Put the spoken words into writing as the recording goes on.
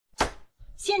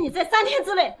限你在3天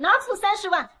之内拿出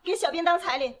30万给小编当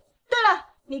彩礼。对了，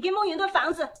你给梦云的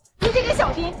房子直接给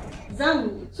小编，让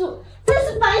你住真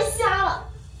是白瞎了。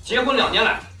结婚2年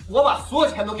来，我把所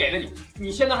有钱都给了你，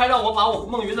你现在还让我把我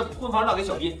梦云的婚房让给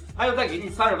小编，还要再给你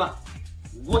30万，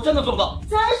我真的做不到。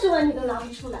30万你都拿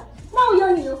不出来，那我要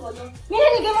你的合同。明天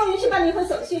你给梦云去办离婚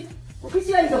手续，我不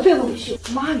需要一个废物女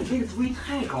婿。妈，你这个主意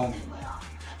太高明了呀！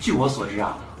据我所知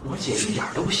啊，我姐一点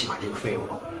都不喜欢这个废物，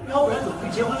要不然怎么会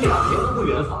结婚2年都不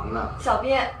圆房呢？小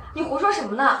编，你胡说什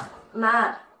么呢？妈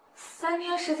，3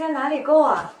天时间哪里够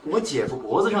啊？我姐夫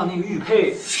脖子上那个玉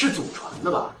佩是祖传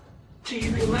的吧？这玉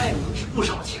佩卖能值不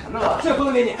少钱呢吧？这不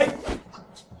能给你，嘿，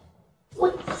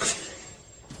我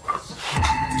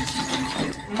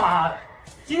妈的，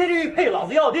今天这玉佩老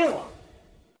子要定了。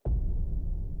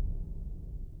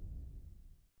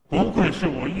不愧是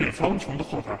我叶方琼的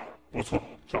后代，不错，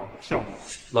长得像我。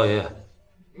老爷爷，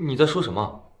你在说什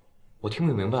么？我听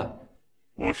不明白。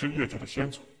我是叶家的先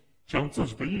祖，将自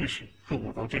己的意识注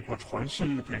入到这块传世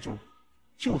玉佩中，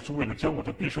就是为了将我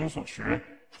的毕生所学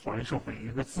传授给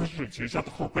一个资质极佳的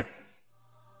后辈。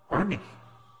而你，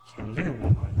很令我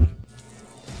满意。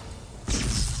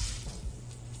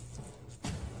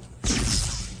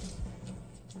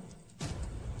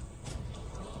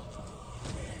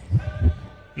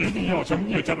一定要将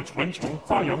叶家的传承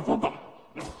发扬光大，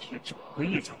要替整个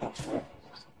叶家报仇，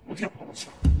不掉好下。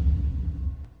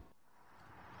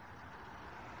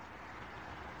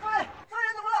哎，杀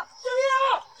人怎么了？救命啊！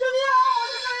救命啊！我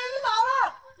这杀人被倒了！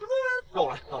有没有人？让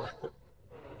我来，让我来。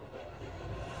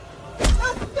干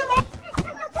嘛？你干嘛？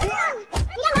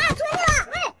出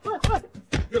人命了！哎，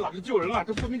别老是救人啊，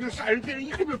这分明就是杀人，这人一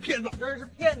看就是骗子。这是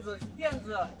骗子，骗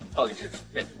子！到底是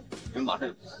骗子？你们马上。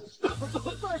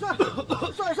算一算，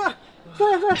算一算，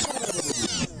算一算。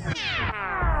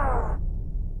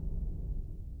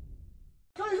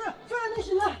算一算，你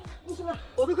醒了，你醒了，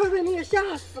我都快被你给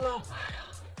吓死了。哎呀，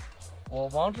我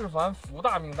王志凡福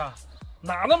大命大，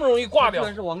哪那么容易挂掉？居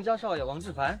然是王家少爷王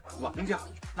志凡。王家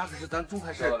那可是咱中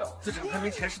海市资产排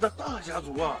名前10的大家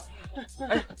族啊！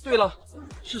哎，对了，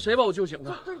是谁把我救醒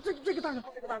的？这个大哥，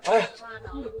这个大哥。哎，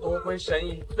多亏神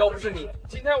医，要不是你，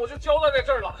今天我就交代在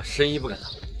这儿了。神医不敢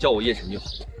当，叫我叶晨就好。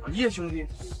叶兄弟，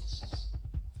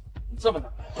这么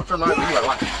的，我这哪有100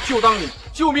万，就当你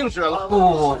救命之恩了。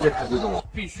不，这太贵重了，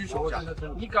必须收下。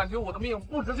你感觉我的命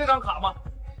不值这张卡吗？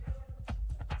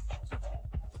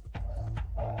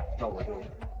那我就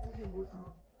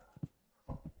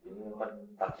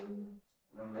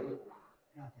没有。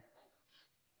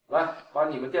来，把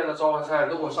你们店的招牌菜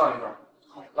都给我上一份。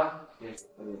好，来，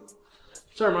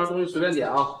这里面东西随便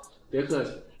点啊，别客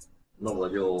气。那我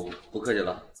就不客气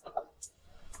了。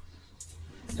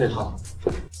这套，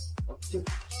这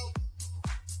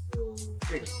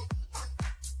个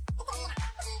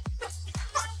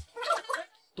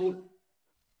都，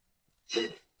谢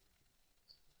谢。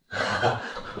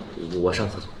我上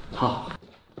厕所。好。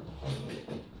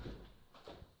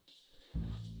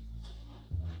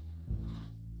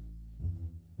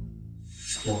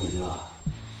梦云啊，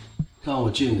让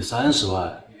我借你30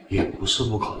万也不是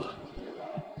不可能。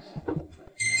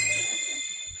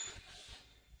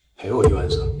陪我1晚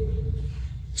上，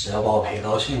只要把我陪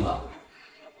高兴了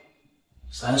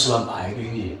，30万白给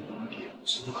你也不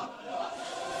是不可能的。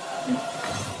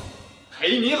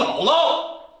陪你姥姥，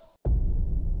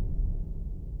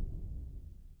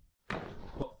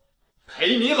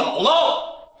陪你姥姥。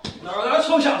哪来的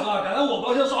臭小子，敢来我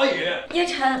包厢刷野？叶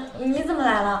晨，你怎么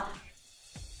来了？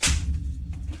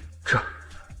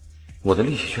我的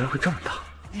力气居然会这么大！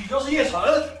你就是叶晨，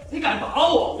你敢打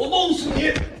我，我弄死你！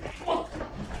叶晨，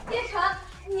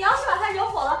你要是把他惹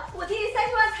火了，我弟弟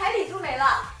30万彩礼就没了。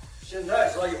现在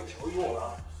是他有求于我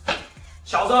了。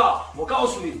小子，我告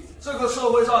诉你，这个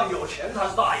社会上有钱才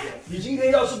是大爷。你今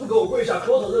天要是不给我跪下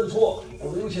磕头认错，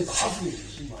我用钱打死你，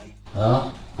信吗？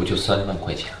啊，不就3万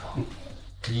块钱吗？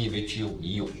你以为只有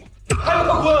你有吗？还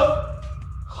不快滚！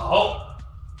好，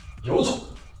有种！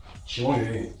齐文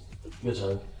云、叶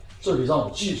晨，这里让我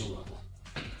记住了。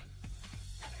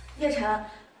叶晨，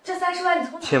这30万你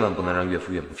从哪？千万不能让岳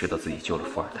父岳母知道自己救了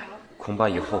富2代，恐怕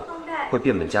以后会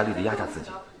变本加厉的压榨自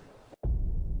己。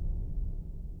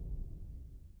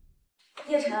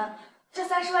叶晨，这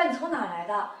30万你从哪来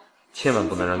的？千万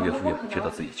不能让岳父岳母知道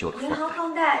自己救了富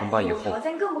2代，恐怕以后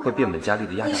会变本加厉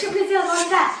的压榨自己。你是不是借了房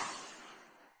贷？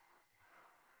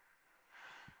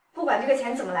不管这个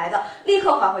钱怎么来的，立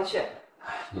刻还回去。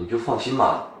你就放心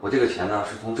吧，我这个钱呢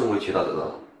是从正规渠道得到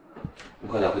的，你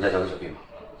快点回家交给小兵吧。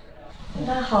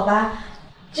那好吧，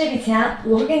这笔钱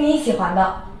我会跟你一起还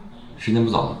的。时间不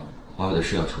早了，我还有点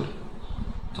事要处理，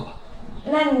走吧。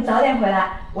那你早点回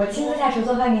来，我亲自下厨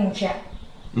做饭给你吃。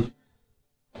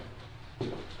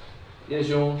叶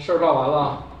兄，事儿办完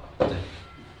了。对，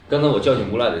刚才我叫你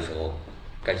无赖的时候，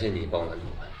感谢你帮我拦住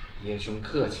我。叶兄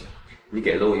客气了。你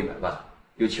给了我100万，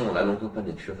又请我来龙腾饭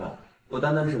店吃饭，不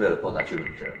单单是为了报答救命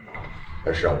之恩，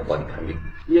而是让我帮你看病。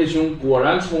叶兄果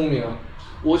然聪明，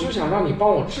我就想让你帮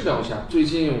我治疗一下。最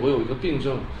近我有一个病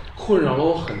症，困扰了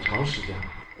我很长时间。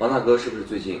王大哥是不是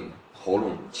最近喉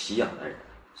咙奇痒难忍？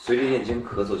随着夜间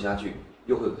咳嗽加剧，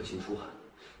又会恶心出汗，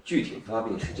具体发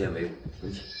病时间为5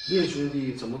天前。叶兄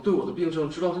弟怎么对我的病症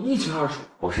知道得一清二楚？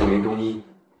我是一名中医，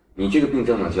你这个病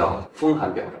症呢叫风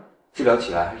寒表症，治疗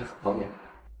起来还是很方便的。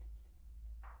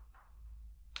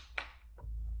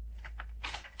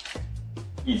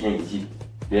1天1剂，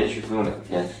连续服用2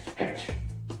天，开始去。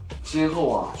今后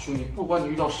啊，兄弟，不管你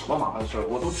遇到什么麻烦事儿，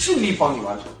我都尽力帮你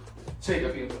完成。这个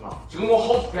病症啊，折磨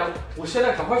好几天了，我现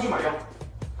在赶快去买药。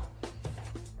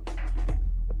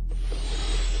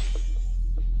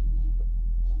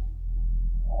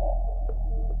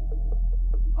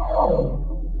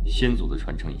先祖的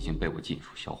传承已经被我尽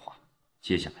数消化，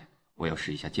接下来我要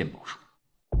试一下鉴宝术。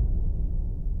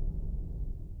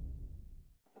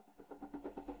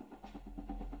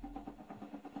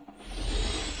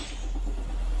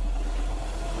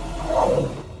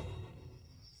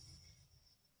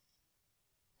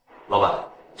老板，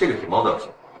这个铁猫多少钱？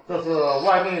这是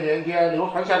万历年间流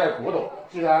传下来的古董，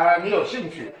既然你有兴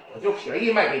趣，我就便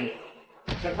宜卖给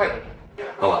你，1000块钱。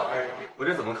老板，我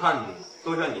这怎么看你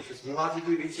都像你是从垃圾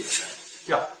堆里捡的。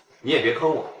这样，你也别坑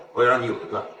我，我要让你有个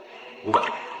赚，500，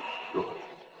如何？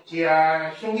既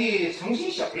然兄弟诚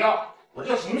心想要，我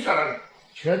就成全了你，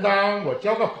全当我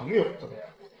交个朋友，怎么样？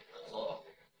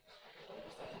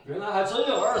原来还真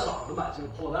有二傻子买这个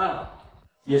破烂啊！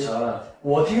叶晨，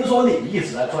我听说你一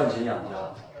直在赚钱养家，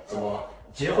怎么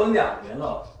结婚2年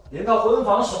了，连套婚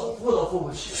房首付都付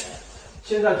不起，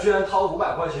现在居然掏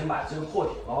500块钱买这个破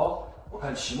铁猫，我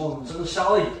看齐梦真是瞎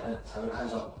了眼才会看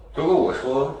上你。如果我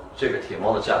说这个铁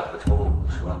猫的价格超过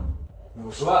50万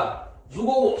，50万，如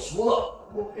果我输了，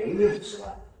我赔你50万；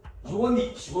如果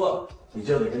你输了，你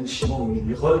就得跟齐梦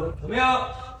离婚，怎么样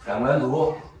？2个人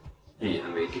赌，一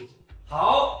言为定。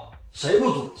好，谁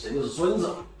不赌谁就是孙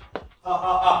子。哈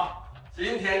哈哈！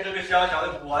今天这个小小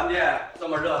的古玩店这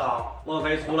么热闹，莫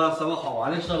非出了什么好玩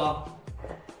的事了？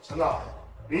陈老，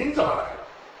您怎么来了？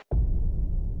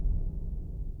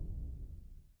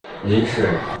您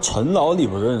是陈老你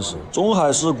不认识，中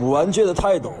海市古玩界的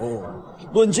泰斗，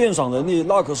论鉴赏能力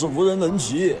那可是无人能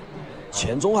及，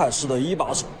前中海市的1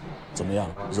把手，怎么样，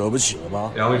惹不起了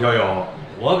吧2位校友，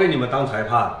我给你们当裁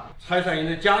判，拆散人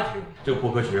的家庭这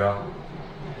不可取啊，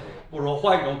不如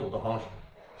换一种赌的方式。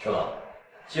陈老，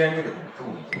既然这个赌注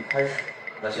已经开始，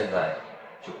那现在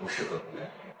就不适合赌了。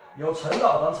有陈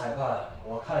老当裁判，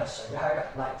我看谁还敢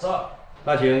赖账？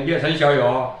那请叶晨小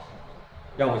友，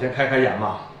让我先开开眼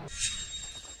嘛。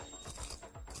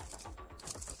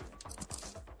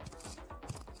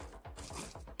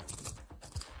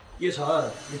叶晨，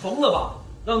你疯了吧？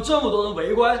让这么多人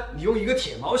围观，你用一个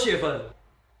铁猫泄愤？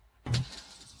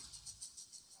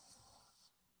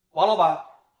王老板，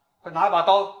快拿一把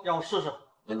刀让我试试。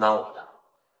您拿我的。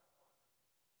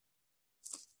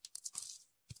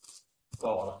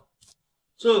糟了，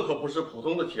这可不是普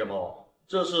通的铁猫，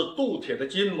这是镀铁的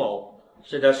金猫，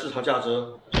现在市场价值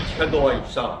1000多万以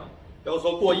上，要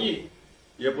说过亿，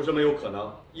也不是没有可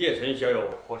能。叶晨小友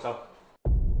获胜。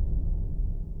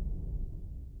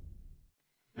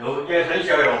由叶晨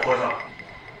小友获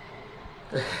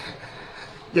胜。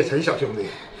叶晨小兄弟，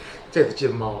这个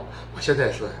金猫，我现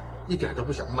在是一点都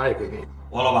不想卖给你。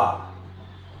王老板，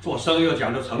做生意要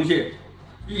讲究诚信，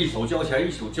一手交钱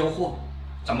一手交货，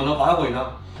怎么能反悔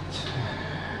呢？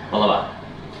王老板，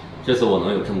这次我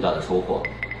能有这么大的收获，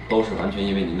都是完全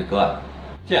因为您的个案。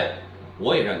这样，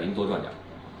我也让您多赚点，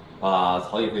把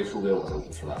曹逸飞输给我的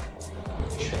50万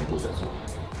全部转送。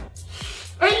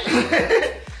哎，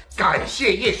感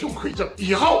谢叶兄馈赠，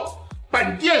以后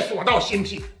本店所到新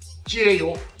品皆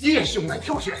由叶兄来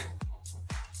挑选。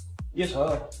叶晨，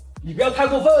你不要太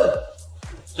过分。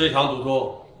这场赌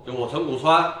注由我陈古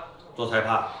川做裁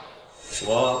判，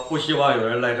我不希望有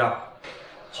人赖账。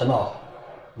陈老，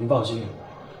您放心，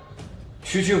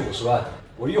区区50万，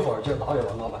我一会儿就打给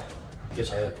王老板。叶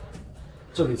晨，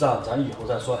这笔账咱以后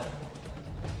再算。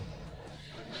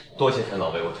多谢陈老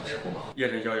为我主持公道。叶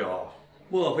晨小友，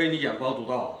莫非你眼光独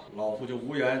到，老夫就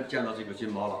无缘见到这个金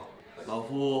猫了。老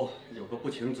夫有个不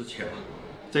情之请，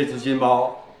这只金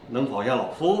猫能否让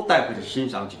老夫带回去欣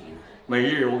赏几日？每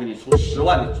日我给你出10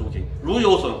万的租金，如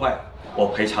有损坏，我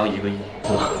赔偿1个亿。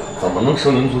怎么能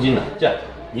收您租金呢？这样，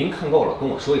您看够了跟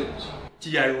我说一声就行。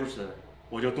既然如此，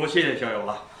我就多谢谢小友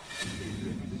了。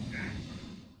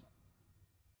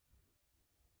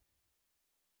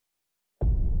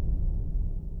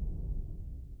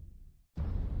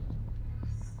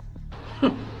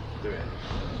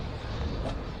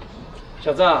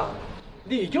小张，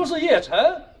你就是叶晨，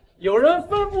有人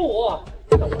吩咐我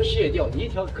让我卸掉你一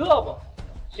条胳膊，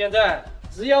现在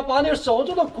只要把你手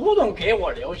中的古董给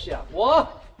我留下，我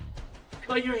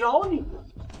可以饶你。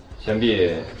想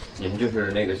必你们就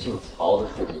是那个姓曹的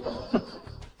处理的。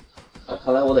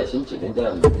看来我得先解决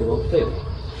掉你这帮废物，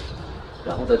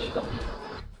然后再去找你。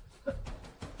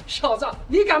小子，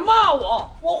你敢骂我？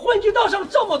我混迹道上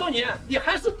这么多年，你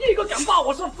还是第一个敢骂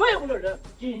我是废物的人。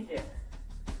今天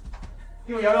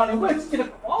又要让你为自己的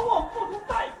狂妄付出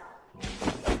代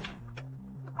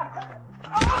价！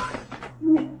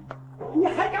你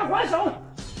还敢还手？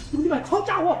兄弟们，抄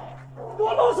家伙，给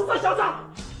我弄死这小子！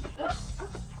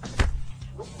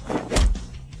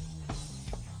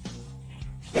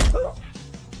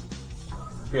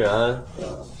既然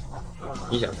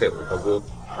你想废我大哥，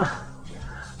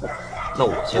那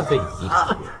我先废你一次。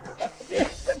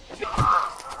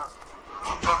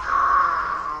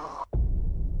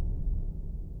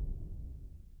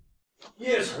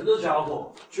叶晨这家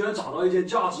伙居然找到一件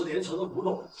价值连城的古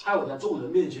董，害我在众人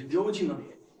面前丢尽了脸。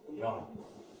怎么样？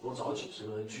多找几十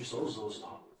个人去收拾收拾他，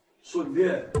顺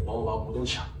便帮我把古董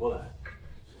抢过来。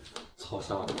曹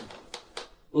少爷，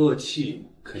恶气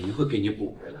肯定会给你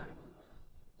补回来，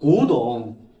古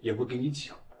董也会给你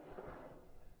抢。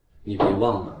你别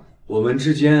忘了，我们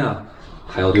之间啊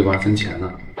还要对半分钱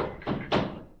呢。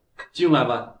进来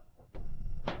吧。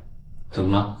怎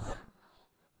么了？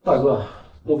大哥，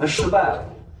我们失败了。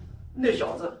那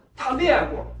小子他练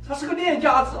过，他是个练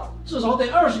家子，至少得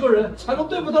20个人才能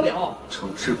对付得了。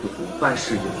成事不足，败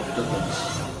事有余的东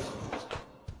西。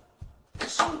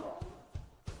是的，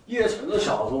叶晨这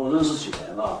小子我认识几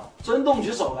年了，真动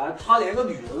起手来，他连个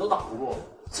女人都打不过。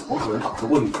怎么可能打得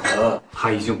过女人？他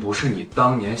已经不是你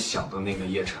当年想的那个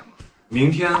叶晨了。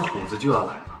明天虎子就要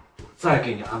来了，我再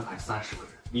给你安排30个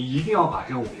人，你一定要把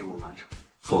任务给我完成，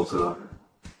否则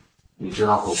你知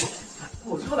道后果。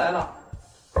虎子来了，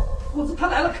虎子他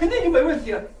来了肯定就没问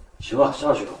题。行了，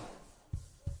下去了。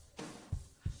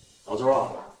老周啊，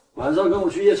晚上跟我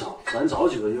去夜场，咱找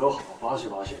几个友好发泄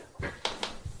发泄。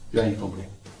愿意奉陪。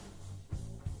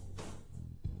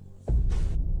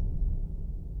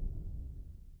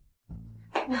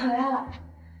我回来了。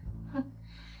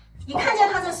一看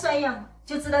见他这衰样，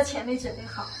就知道钱没准备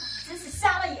好，真是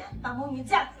瞎了眼，把梦云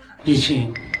嫁给他。丽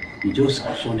青，你就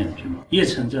少说2句嘛。叶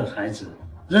晨这孩子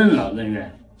任劳任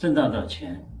怨，挣到的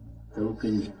钱都跟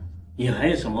你，你还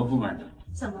有什么不满的？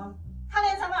怎么？他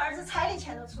连咱们儿子彩礼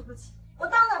钱都出不起，我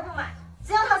当然不买。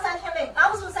只要他3天内拿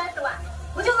不出30万，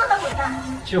我就让他滚蛋。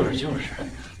就是，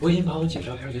我已经把我姐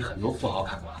照片给很多富豪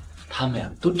看过了，他们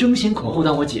呀都争先恐后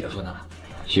当我姐夫呢。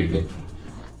徐飞，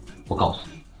我告诉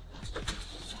你，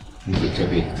你这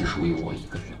辈子只属于我一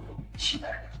个人，其他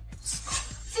人死了。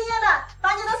姓叶的，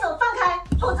把你的手放开，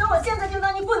否则我现在就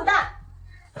让你滚蛋！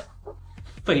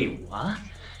废物啊，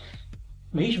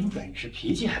没什么本事，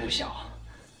脾气还不小。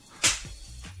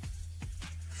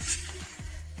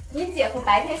你姐夫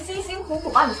白天辛辛苦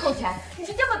苦帮你凑钱，你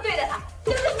就这么对待他，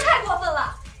真的是太过分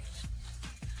了。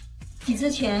你这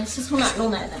钱是从哪儿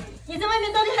弄来的？你在外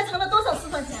面到底还藏了多少私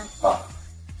房钱？爸，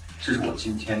这是我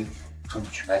今天中午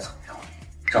去买彩票，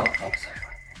正好中了30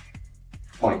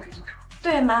万，我也可以做证。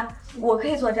对妈，我可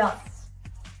以作证。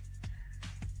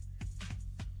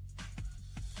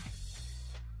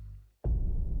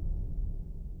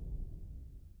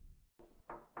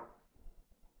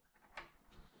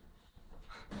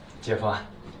姐夫，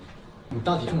你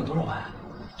到底中了多少万啊？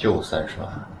就30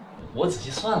万。我仔细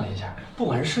算了一下，不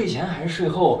管是税前还是税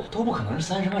后，都不可能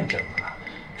是30万整啊，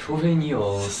除非你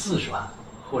有40万，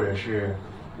或者是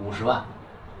50万。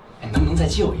哎，能不能再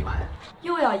借我1万？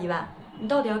又要1万？你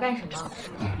到底要干什么？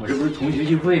我这不是同学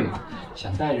聚会吗？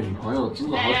想带着女朋友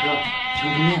租个豪车，撑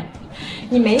撑面子。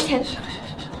你没钱？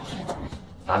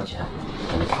拿着钱。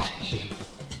谢谢。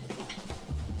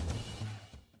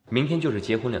明天就是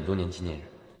结婚2周年纪念日，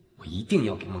我一定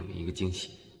要给梦云一个惊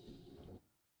喜。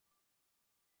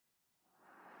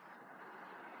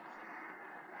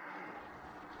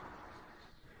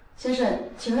先生，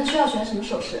请问需要选什么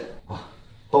首饰？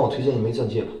帮我推荐一枚钻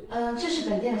戒吧。这是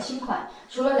本店的新款，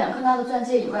除了2克拉的钻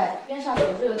戒以外，边上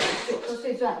有着99颗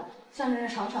碎钻，象征着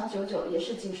长长久久，也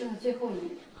是仅剩的最后1枚。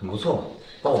很不错，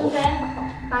帮我。菲菲，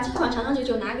把这款长长久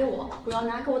久拿给我，我要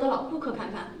拿给我的老顾客看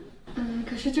看。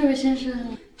可是这位先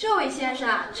生，这位先生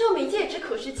啊，这枚戒指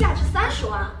可是价值30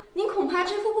万，您恐怕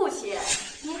支付不起，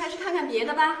您还是看看别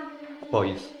的吧。不好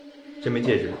意思，这枚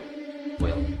戒指我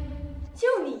要。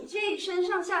就你这一身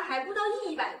上下还不到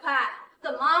100块，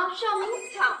怎么是要明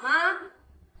抢吗？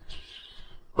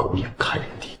狗眼看人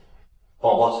低，帮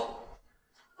我报警。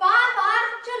保安，保安，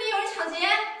这里有人抢劫！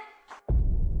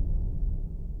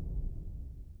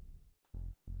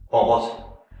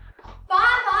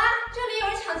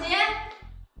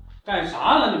干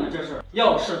啥呢？你们这是？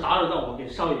要是打扰到我给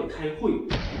少爷开会，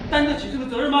担得起这个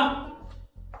责任吗？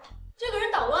这个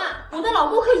人捣乱！我的老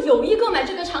顾客有意购买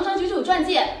这个长长久久钻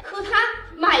戒，可他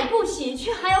买不起，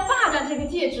却还要霸占这个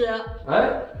戒指。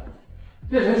哎，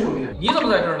叶晨兄弟，你怎么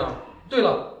在这儿呢？对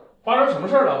了，发生什么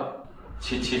事了？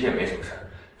其实也没什么事，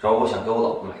主要我想给我老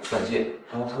婆买钻戒，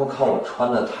然后他们看我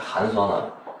穿的太寒酸了，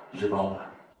一直不让我买。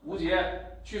吴姐，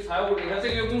去财务领他这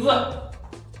个月工资。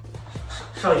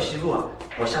少爷息怒啊！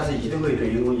我下次一定会对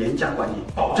员工严加管理，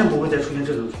保证不会再出现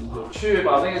这种情况。去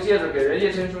把那个戒指给人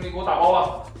叶晨兄弟给我打包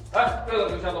吧。哎，对了，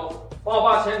刘向东，把我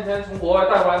爸前几天从国外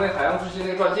带回来那海洋之心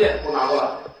那个钻戒给我拿过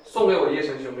来，送给我叶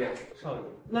晨兄弟。少爷，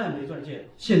那枚钻戒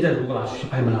现在如果拿出去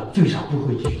拍卖了，最少不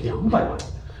会低于200万。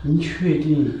您确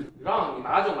定？让你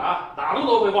拿就拿，哪那么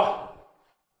多废话？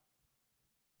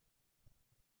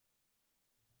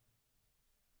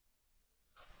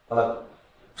老板，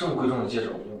这么贵重的戒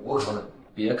指，我可能……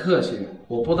别客气，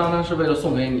我不单单是为了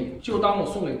送给你，就当我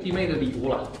送给弟妹的礼物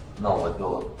了。那我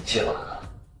就借吧。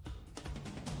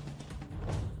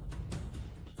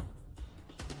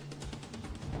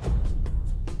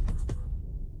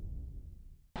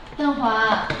dan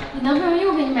华，你男朋友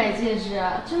又给你买戒指，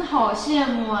真的好羡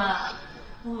慕啊！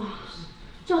哇，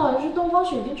这好像是东方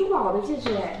水晶珠宝的戒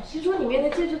指哎，听说里面的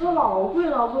戒指都老贵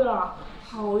了，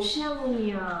好羡慕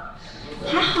你啊！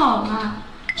还好嘛，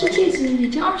这戒指已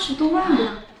经20多万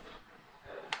了。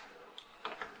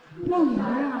梦圆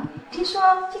啊，听说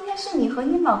今天是你和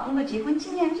你老公的结婚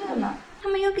纪念日呢，他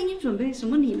们要给你准备什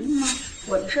么礼物吗？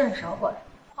我的事你少管。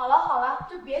好了，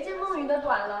就别接梦云的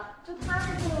短了。就她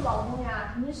那个老公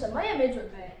呀，肯定什么也没准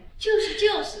备。就是，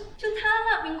就他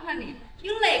那冰块里，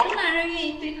有哪个男人愿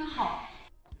意对他好？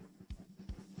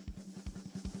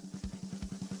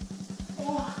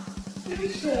哇，这是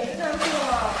谁的货？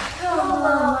这么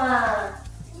浪漫！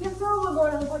今天这么多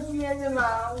人过纪念日吗？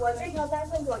我这条单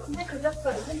身狗今天可是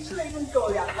粉身吃了一顿狗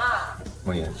粮啊！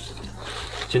梦妍，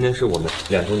今天是我们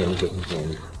2周年的结婚纪念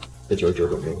日，这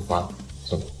99.9没人发，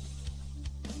送你。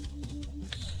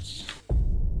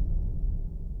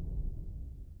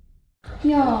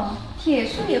哟，铁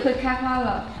树也会开花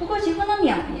了，不过结婚了2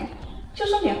年，就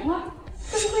送点花，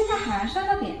会不会太寒酸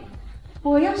了点？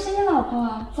我要是你老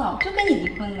婆，早就跟你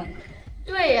离婚了。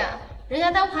对呀，人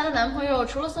家丹华的男朋友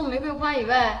除了送玫瑰花以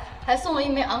外，还送了一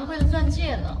枚昂贵的钻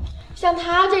戒呢。像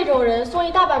他这种人，送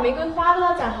一大把玫瑰花都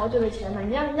要攒好久的钱呢。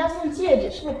你让人家送戒指，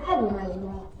是不是太不卖人家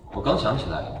了？我刚想起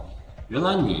来，原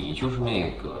来你就是那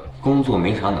个工作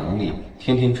没啥能力，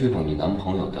天天追捧你男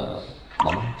朋友的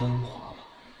王丹华。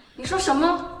你说什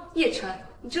么？叶晨，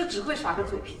你就只会耍个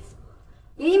嘴皮子，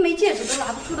连一枚戒指都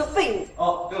拿不出的废物。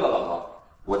哦，对了，老婆，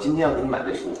我今天要给你买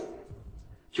的礼物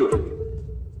就是这个。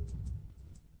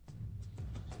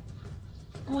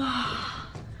哇，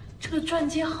这个钻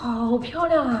戒好漂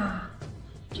亮啊！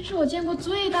这是我见过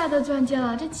最大的钻戒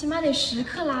了，这起码得10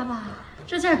克拉吧？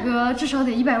这价格至少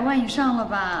得100万以上了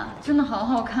吧？真的好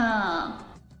好看啊！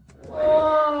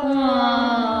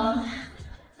哇！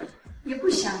也不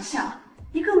想想，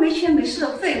一个没权没势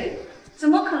的废物，怎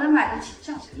么可能买得起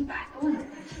价值100多万的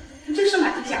钻戒？你这是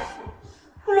买的假货！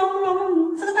呼隆呼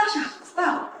隆，这个大傻子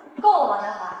吧！够了，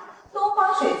丹华，东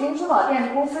方水晶珠宝店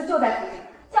的公司就在附近，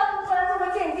叫他们过来做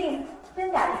个鉴定，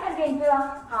真假一看便知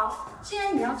了。好，既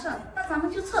然你要测，那咱们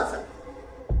就测测。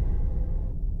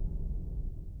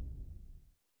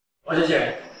王小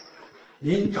姐，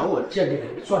您找我鉴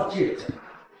定的钻戒在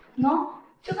哪？喏，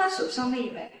就他手上那一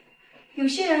枚。有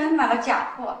些人买了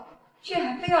假货，却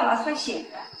还非要拿出来显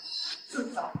摆，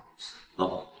自找。老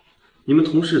婆，你们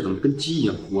同事怎么跟鸡一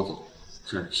样聒噪，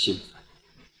真让人心烦。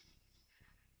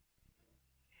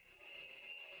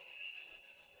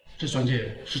这钻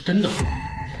戒是真的好，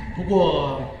不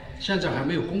过现在还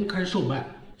没有公开售卖，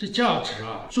这价值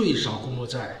啊最少估摸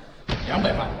在200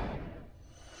万。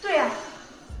对呀，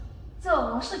这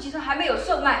王氏集团还没有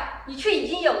售卖，你却已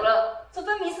经有了，这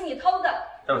分明是你偷的。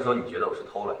这么说你觉得我是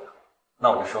偷来的？那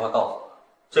我就实话告诉你，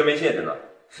这枚戒指呢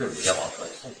是你家王少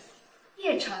爷送的。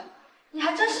叶晨，你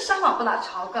还真是撒谎不打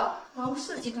草稿。王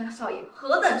氏集团少爷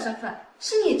何等身份，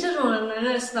是你这种人能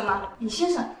认识的吗？李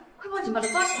先生，快报警把他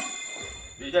抓起来。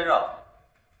李先生，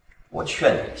我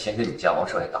劝你先跟你家王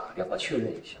少爷打个电话确认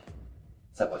一下，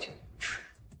再报警。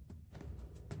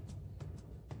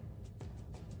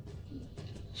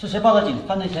是谁报的警？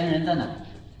犯罪嫌疑人在哪？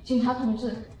警察同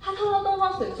志，他偷了东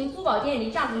方水晶珠宝店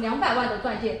里价值200万的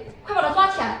钻戒，快把他抓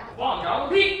起来！放羊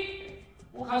个屁！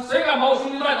我看谁敢把我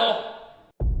兄弟带走！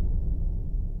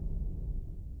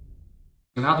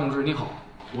警察同志你好，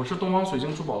我是东方水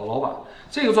晶珠宝的老板，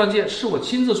这个钻戒是我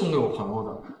亲自送给我朋友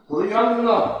的，我的员工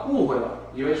呢误会了，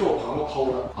以为是我朋友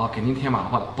偷的啊，给您添麻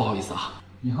烦了，不好意思啊。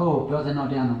以后不要再闹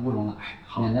这样的乌龙了，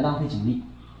免得浪费警力。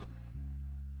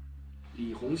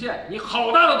李红线，你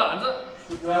好大的胆子，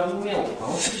居然污蔑我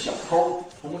王是小偷！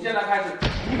从现在开始，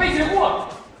你被解雇了。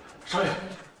少爷，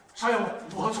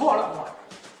我错了，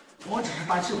我只是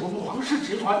担心我们王氏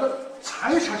集团的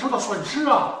财产受到损失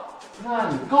啊。那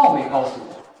你告没告诉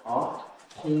我啊？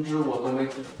通知我都没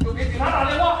听，就给警察打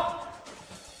电话。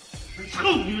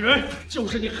臭女人，就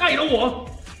是你害了我，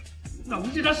让我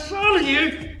竟然杀了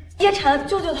你！叶晨，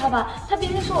救救他吧，他毕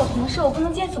竟是我同事，我不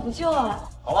能见死不救啊！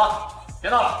好吧，别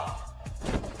闹了。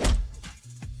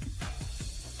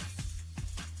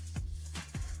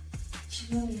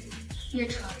叶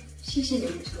晨，谢谢你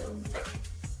们这个，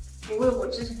我为我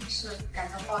之前的事感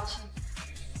到抱歉。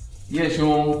叶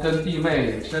兄跟弟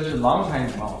妹真是郎才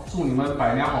女貌，祝你们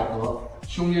百年好合。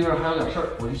兄弟这儿还有点事儿，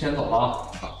我就先走了啊。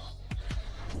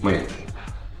妹，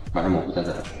晚上我不在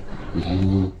这，你看。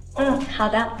好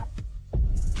的。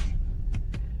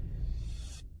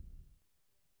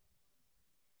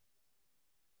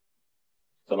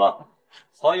怎么，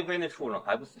曹一飞那畜生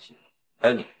还不死心？还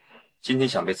有你，今天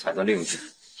想被踩断利用罪？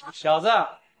小子，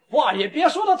话也别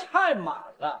说的太满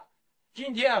了。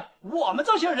今天我们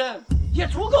这些人也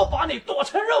足够把你剁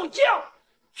成肉酱。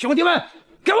兄弟们，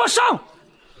给我上！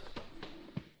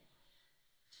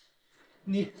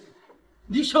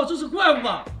你小子是怪物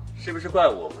吧？是不是怪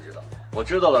物我不知道，我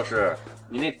知道的是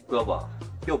你那胳膊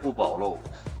又不保露。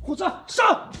虎子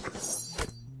上！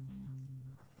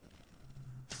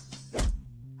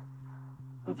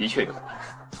你的确有点本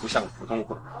事，不像个普通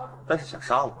混混，但是想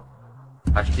杀我，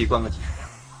还是可以关个几十年。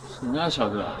什么呀，小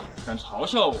子，敢嘲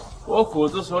笑我？我虎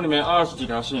子手里面20几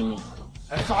条性命，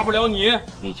还杀不了你。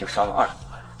你已经杀了2人，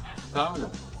当然，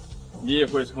你也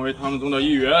会成为他们中的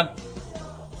一员。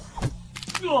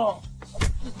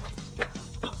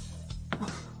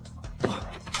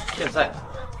现在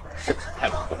是不是太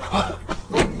晚了？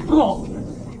不，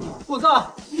虎子，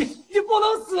你不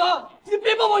能死啊！你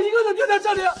别把我一个人丢在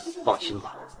这里。放心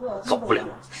吧，走不了，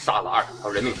杀了20条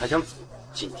人命还想走？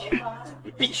今天你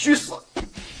必须死！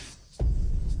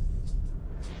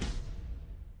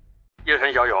叶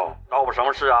晨小友，找我什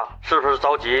么事啊？是不是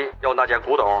着急要那件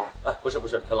古董？哎，不是，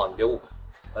陈老，你别误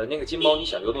会。那个金包你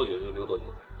想留多久就留多久。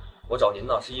我找您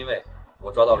呢，是因为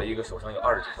我抓到了一个手上有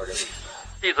20几条人命。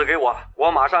地址给我，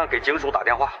我马上给警署打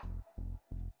电话。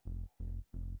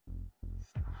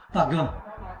大哥，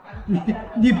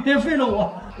你别废了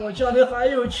我家里还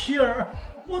有妻儿，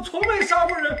我从没杀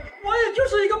过人，我也就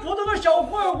是一个普通的小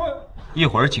混混。一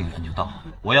会儿警员就到，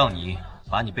我要你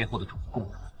把你背后的主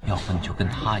供，要不你就跟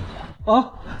他一样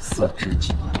啊，4肢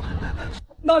尽断。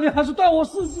那你还是断我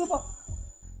4肢吧，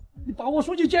你把我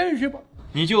送进监狱去吧。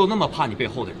你就那么怕你背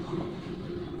后的人吗？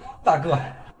大哥，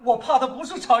我怕的不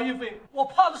是曹一飞，我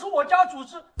怕的是我家主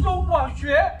子周广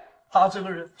学。他这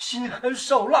个人心狠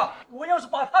手辣，我要是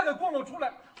把他给供了出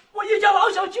来，我一家老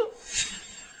小就……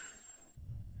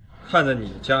看在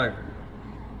你家人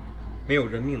没有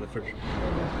人命的份上，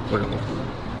我认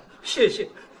了。谢谢。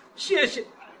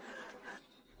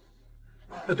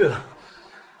对了，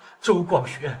周广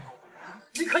学，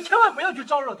你可千万不要去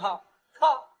招惹他，他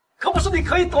可不是你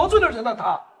可以得罪的人啊！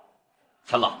他。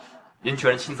陈老，您居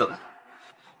然亲自来？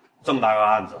这么大个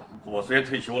案子，我虽然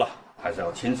退休了，还是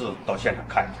要亲自到现场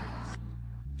看一看。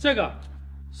这个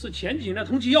是前几年的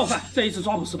通缉要犯，这一次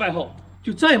抓捕失败后，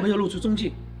就再也没有露出踪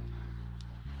迹。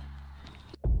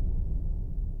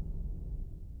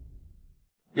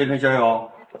叶晨小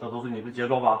友，这都是你的杰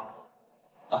作吧？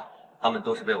啊，他们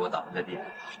都是被我打在地上。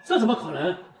这怎么可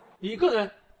能？一个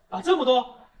人打这么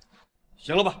多？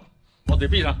行了吧，把嘴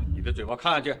闭上，你的嘴巴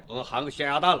看上去都能含个咸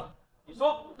鸭蛋了。你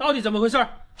说到底怎么回事？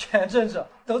前阵子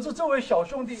得知这位小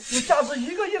兄弟有价值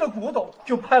1个亿的古董，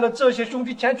就派了这些兄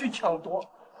弟前去抢夺，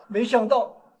没想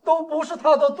到都不是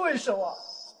他的对手啊！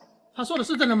他说的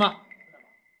是真的吗？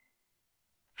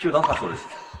就当他说的是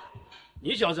真的。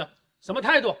你小子什么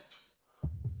态度？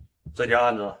这件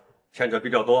案子牵扯比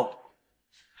较多，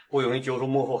不容易揪出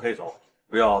幕后黑手，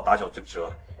不要打小这个折。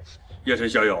叶晨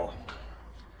小友，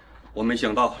我没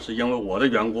想到是因为我的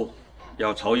缘故，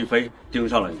让曹一飞盯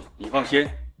上了你。你放心，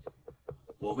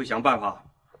我会想办法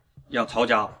让曹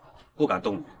家不敢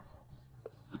动你。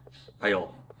还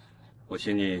有，我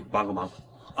请你帮个忙，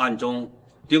暗中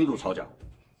盯住曹家。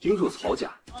盯住曹家？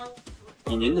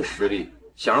以您的实力，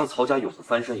想让曹家有个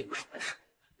翻身也不是难事。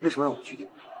为什么让我去盯？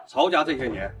曹家这些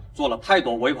年做了太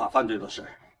多违法犯罪的事，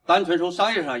单纯从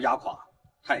商业上压垮，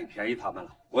太便宜他们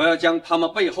了。我要将他们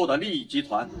背后的利益集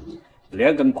团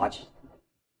连根拔起。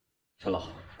陈老，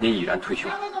您已然退休，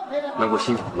能够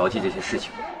心口牢记这些事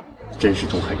情，真是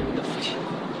中海人民的福气。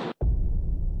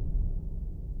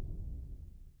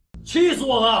气死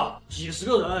我了！几十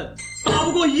个人打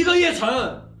不过一个叶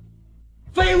城，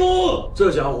废物！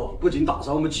这家伙不仅打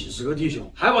伤我们几十个弟兄，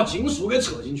还把金属给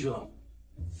扯进去了。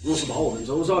若是把我们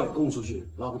周少也供出去，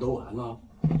那不都完了？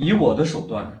以我的手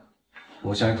段，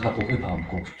我相信他不会把我们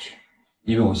供出去，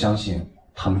因为我相信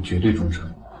他们绝对忠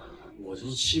诚。我真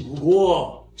是气不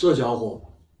过，这家伙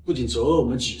不仅折了我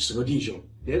们几十个弟兄，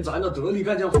连咱的得力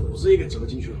干将虎子也给折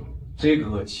进去了。这个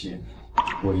恶气，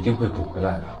我一定会补回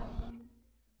来的。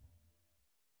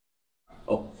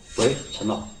哦，喂，陈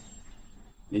老，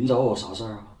您找我啥事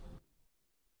儿啊？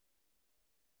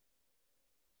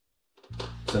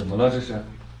怎么了？这是？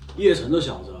叶城的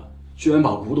小子居然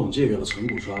把古董借给了陈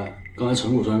古川。刚才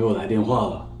陈古川给我来电话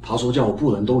了，他说叫我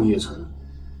不能动叶城，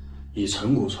以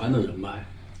陈古川的人脉。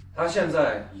他现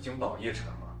在已经保叶城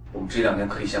了，我们这2天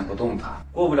可以先不动他。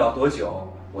过不了多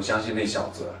久，我相信那小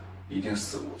子一定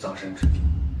死无葬身之地。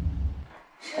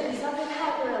这里消费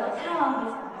太贵了，太浪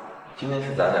费钱了。今天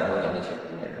是咱2周年的庆祝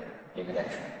纪念日，应该带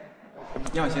吃。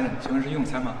你好，先生，请问是用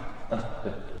餐吗？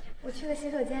对。我去个洗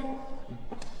手间。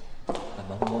那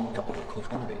麻烦帮我们找个客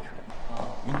窗的位置。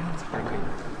明天早上可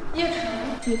以。叶城，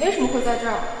你为什么会在这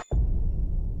儿？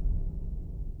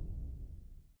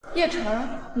叶城，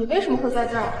你为什么会在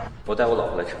这儿？我带我老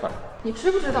婆来吃饭。你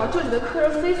知不知道这里的客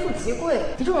人非富即贵，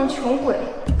你这种穷鬼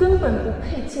根本不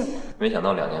配进来。没想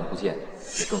到2年不见，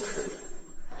也更吃力。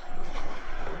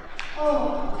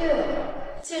哦，对了，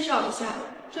介绍一下，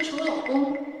这是我老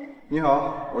公。你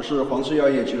好，我是黄氏药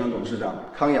业集团董事长，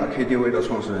康雅 KTV 的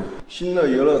创始人，新乐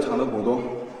游乐场的股东，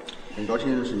很高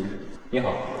兴认识你。你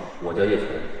好，我叫叶晨，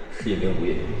是一名无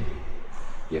业游民，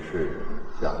也是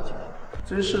这样的情况。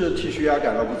真是替徐雅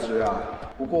感到不值啊！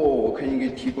不过我可以给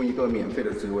你提供一个免费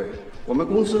的职位，我们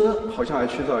公司好像还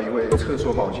缺少一位厕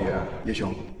所保洁啊，叶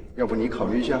兄，要不你考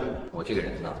虑一下？我这个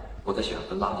人呢，不太喜欢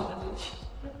跟垃圾人在一起。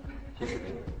先视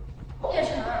频。叶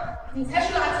晨，你才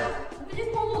是垃圾，你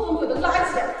连工作都没有的垃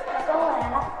圾。老公，我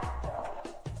来了。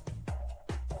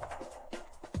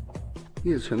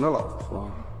叶晨的老婆，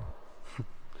哼，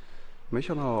没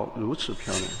想到如此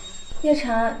漂亮。叶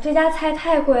晨，这家菜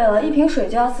太贵了，1瓶水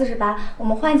就要48，我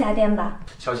们换家店吧。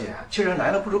小姐，既然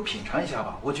来了，不如品尝一下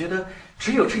吧。我觉得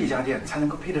只有这一家店才能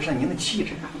够配得上您的气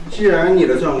质啊。既然你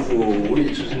的丈夫无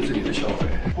力支撑这里的消费，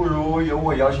不如由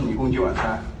我邀请你共进晚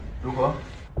餐，如何？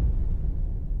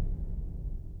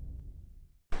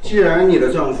既然你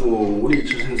的丈夫无力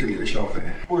支撑这里的消费，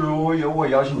不如由我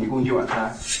邀请你共进晚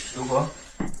餐，如何？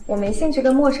我没兴趣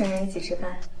跟陌生人一起吃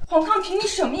饭。黄康平，你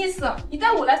什么意思？你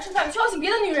带我来吃饭，挑起别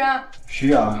的女人？徐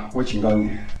雅，我警告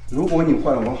你，如果你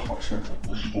坏了我好事，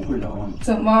我是不会饶了你。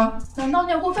怎么？难道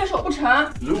你要跟我分手不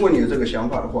成？如果你有这个想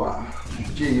法的话，我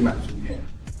不介意满足你。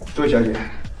这位小姐，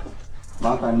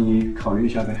麻烦你考虑一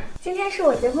下呗。今天是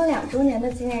我结婚2周年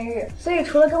的纪念日，所以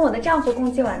除了跟我的丈夫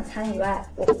共进晚餐以外，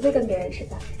我不会跟别人吃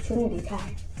饭，请你离开。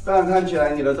但看起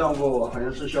来你的丈夫好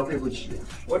像是消费不起，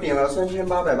我点了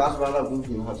3888的宫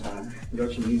廷套餐，邀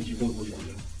请你一起共度选择。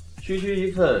区区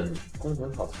一份宫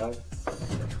廷套餐，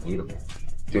诚意了没？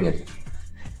丁经理，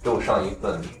给我上一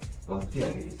份我们店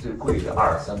里最贵的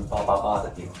23888的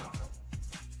帝王套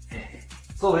餐。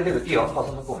作为这个帝王套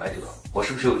餐的购买者，我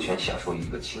是不是有权享受一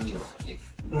个清静的环境？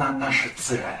那是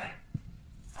自然。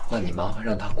那你麻烦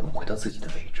让他滚回到自己的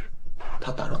位置，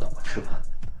他打扰到我吃饭。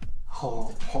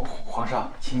皇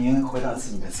上，请您回到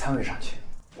自己的餐位上去。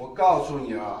我告诉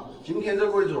你啊，今天这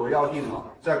位置我要定了，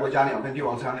再给我加2份帝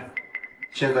王餐。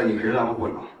现在你可以让我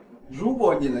滚了。如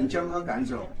果你能将他赶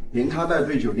走，连他带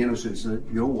队酒店的损失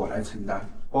由我来承担，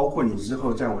包括你之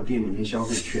后在我店里面消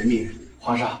费全免。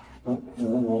皇上，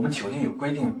我们酒店有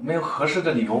规定，没有合适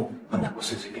的理由不能够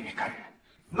随随便便赶人。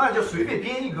那就随便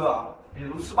编一个，比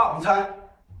如吃霸王餐。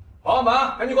保安们，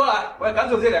赶紧过来，我要赶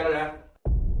走这2个人。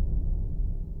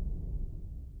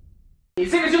你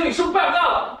这个经理是不是败不干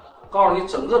了？告诉你，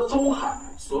整个中海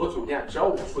所有酒店，只要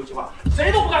我说一句话，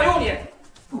谁都不敢用你。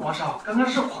王少，刚刚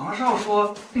是皇少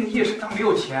说那个叶神他没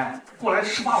有钱，过来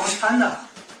吃霸王餐的，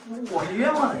我是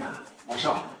冤枉的呀。王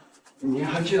少，您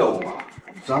还记得我吗？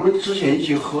咱们之前一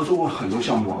起合作过很多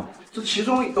项目，这其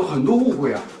中有很多误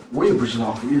会啊。我也不知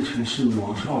道叶晨是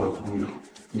王少的朋友，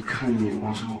你看你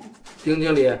王少。丁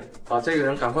经理，把这个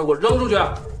人赶快给我扔出去。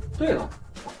对了，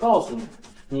我告诉你，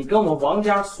你跟我们王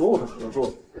家所有的合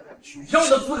作，取消你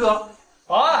的资格。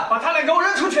保安，把他俩给我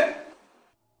扔出去。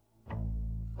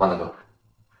王大哥，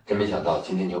真没想到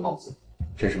今天你又冒死，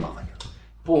真是麻烦你了。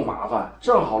不麻烦，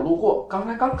正好路过，刚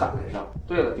才刚赶上。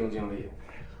对了，丁经理，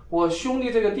我兄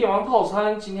弟这个帝王套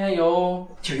餐今天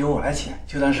就由我来请，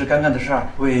就当是刚刚的事儿，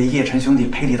为叶晨兄弟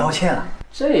赔礼道歉了。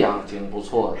这样挺不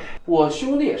错的。我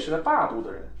兄弟也是个大度的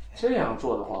人，这样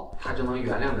做的话，他就能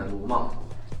原谅点卢茂。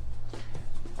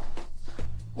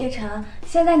叶晨，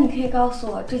现在你可以告诉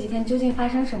我这几天究竟发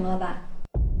生什么了吧？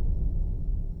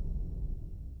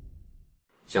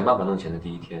想办法弄钱的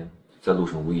第一天，在路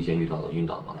上无意间遇到了晕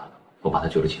倒的王大哥，我把他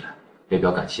救了起来，为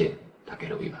表感谢，他给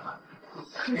了我100万。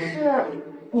可是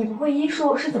你不会医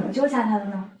术，是怎么救下他的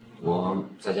呢？我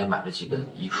在家买了几本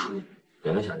医书，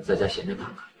本来想着在家闲着看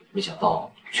看，没想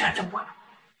到居然这么会。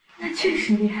那确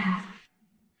实厉害。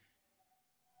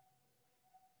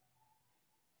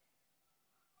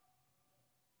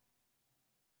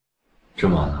这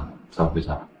么晚了，咱们回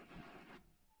家吧。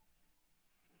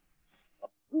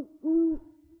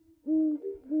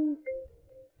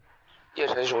叶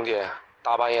晨兄弟，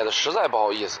大半夜的实在不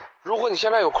好意思，如果你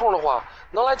现在有空的话，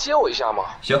能来接我一下吗？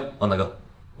行，王大哥，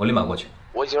我立马过去。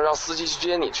我已经让司机去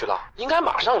接你去了，应该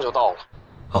马上就到了。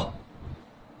好。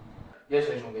叶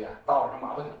晨兄弟，大晚上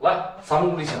麻烦你，来，咱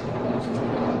们屋里请。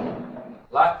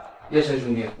来，叶晨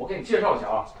兄弟，我给你介绍一下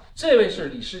啊，这位是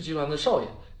李氏集团的少爷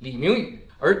李明宇，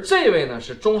而这位呢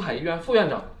是中海医院副院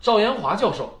长赵延华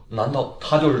教授。难道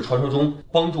他就是传说中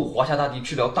帮助华夏大地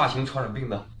治疗大型传染病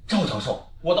的赵教授，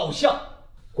我的偶像？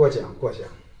过奖过奖。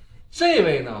这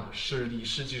位呢是李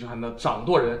氏集团的掌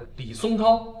舵人李松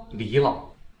涛，李老。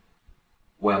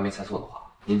我要没猜错的话，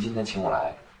您今天请我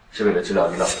来是为了治疗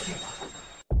李老的病吧？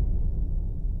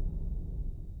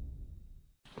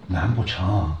难不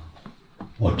成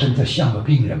我真的像个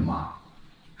病人吗？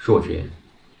恕我直言，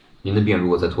您的病如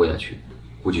果再拖下去，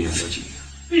估计就没有几年。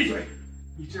闭嘴！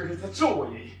你这是在咒我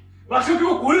爷爷！马上给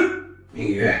我滚！明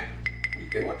月，你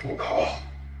给我住口！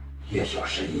叶小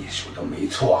生意说的没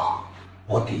错，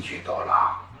我的确到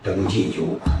了登进有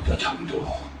苦的程度，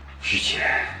之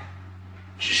前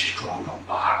只是装装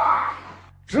罢了。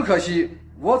只可惜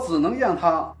我只能让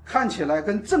他看起来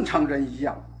跟正常人一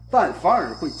样，但反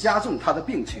而会加重他的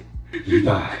病情。一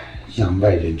旦让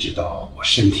外人知道我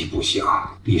身体不行，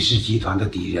李氏集团的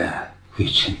敌人会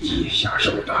趁机下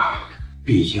手的。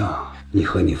毕竟你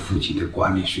和你父亲的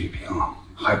管理水平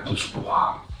还不足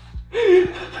啊。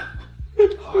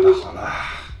好了好了，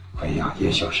快让叶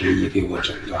小生意给我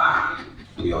诊断，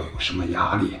不要有什么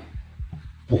压力。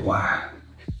不管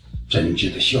诊治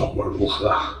的效果如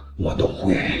何，我都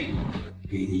会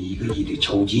给你1个亿的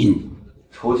酬金。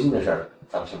酬金的事儿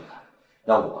咱们先不谈，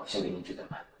让我先给你指点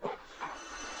脉。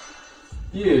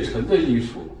叶晨的医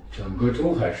术，整个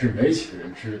中海市没几个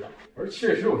人知道，而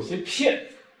确实有些骗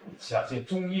子假借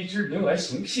中医之名来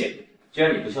行骗。既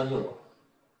然你不相信我，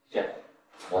这样，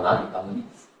我拿你当个例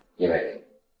子，因为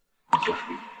你就是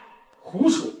病人。胡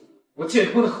说，我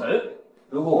健康的很。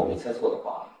如果我没猜错的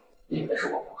话，应该是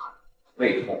我不看，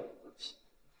胃痛、恶心，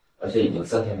而且已经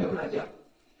3天没有来电了。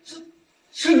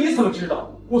这你怎么知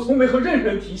道？我从没和任何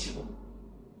人提起过。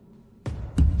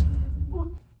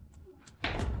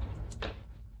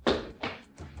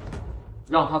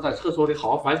让他在厕所里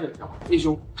好好反省一下吧。叶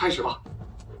兄，开始吧。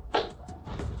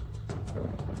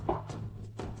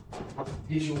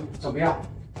叶兄，怎么样？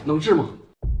能治吗？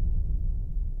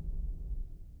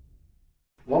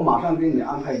我马上给你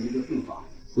安排一个病房。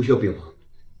不需要病房，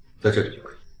在这里就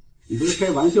可以。你不是开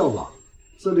玩笑吧？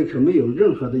这里可没有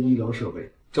任何的医疗设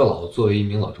备。赵老作为一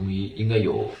名老中医，应该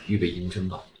有预备银针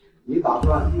吧？你打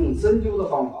算用针灸的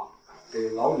方法给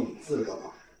老李治疗吗？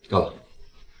赵老，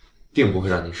定不会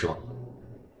让您失望的。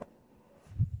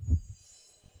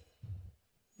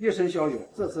叶神小友，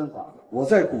这针法我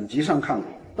在古籍上看过，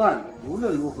但无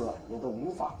论如何我都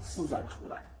无法施展出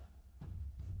来。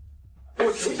给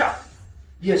我停下！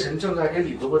叶晨正在给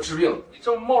李伯伯治病，你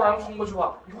这么贸然冲过去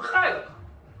吧，你会害了他。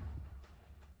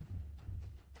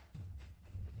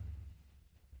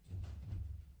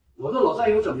我的老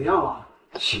战友怎么样了？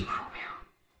幸福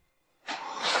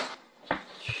命。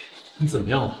你怎么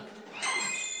样了？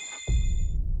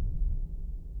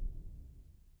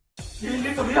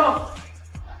你怎么样？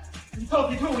你到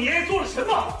底对我爷爷做了什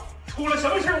么？出了什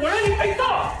么事我让你赔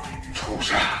葬！畜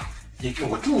生，你给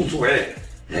我住嘴！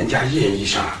人家叶医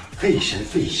生费神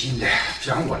费心的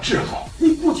将我治好，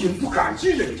你不仅不感激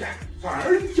人家，反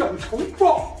而养仇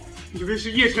报。因为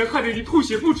是叶晨害得你吐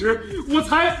血不止，我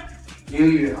才……明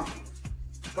宇啊，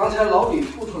刚才老李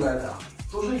吐出来的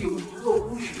都是有毒的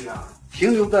污血啊，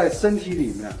停留在身体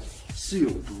里面是有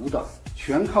毒的，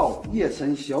全靠叶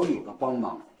晨小友的帮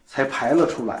忙才排了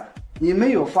出来。你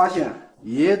没有发现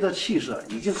爷爷的气色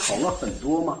已经好了很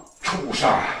多吗？畜生，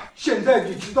现在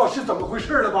你知道是怎么回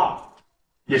事了吧？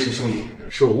叶晨兄弟，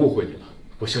是我误会你了，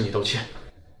我向你道歉。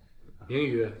明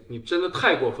宇，你真的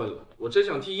太过分了，我真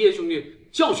想替叶兄弟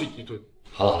教训一顿。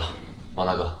好了好了，王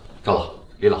大哥、赵老、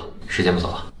李老，时间不早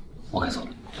了，我该走了。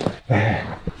哎，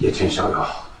叶晨小友，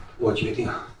我决定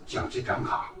将这张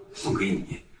卡送给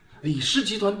你，李氏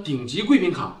集团顶级贵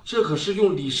宾卡，这可是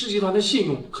用李氏集团的信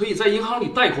用，可以在银行里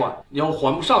贷款。你要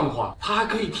还不上的话，他还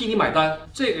可以替你买单。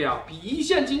这个呀，比一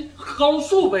现金高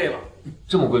数倍了。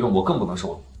这么贵重，我更不能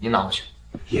收了，您拿回去。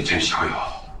叶晨小友，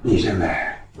你认为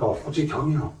老夫这条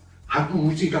命还不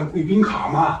如这张贵宾卡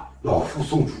吗？老夫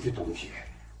送出去东西，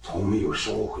从没有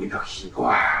收回的习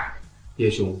惯。叶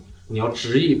兄，你要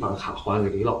执意把卡还给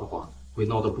李老的话，会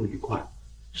闹得不愉快。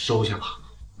收下吧。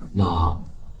那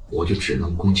我就只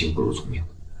能恭敬不如从命。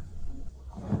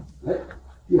哎，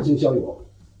叶晨小友，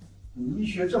你医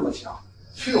学这么强，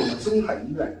去我们中海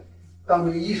医院当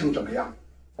名医生怎么样？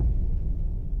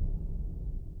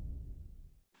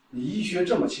你医学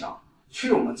这么强，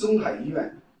去我们中海医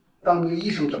院当名医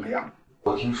生怎么样？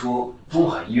我听说中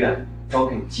海医院招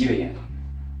聘极为严格，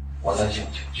我担心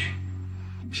我进不去。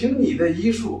凭你的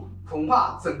医术，恐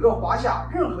怕整个华夏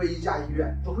任何一家医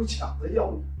院都会抢着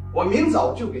要你。我明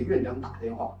早就给院长打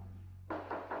电话。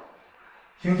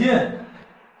请进。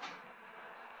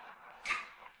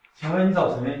请问你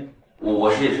找谁？我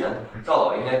是叶晨，赵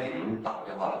老应该给您打过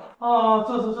电话了吧？哦，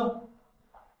坐。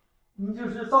您就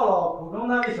是赵老口中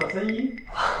那位小神医。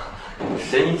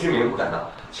神医之名不敢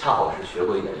当，恰好是学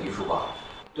过一点医术罢了。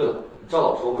对了，赵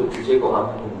老说会直接给我安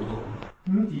排工作。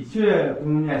您的确不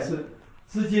用面试，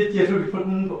直接接受一份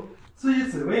工作。至于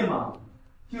职位嘛，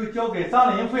就交给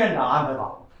张林副院长安排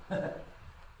吧。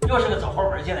又是个走后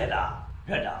门进来的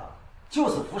院长，就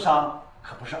是负伤，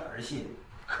可不是儿戏，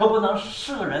可不能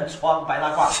是个人穿白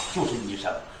大褂就是医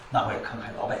生，那会坑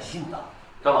害老百姓的。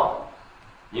张老，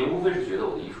您无非是觉得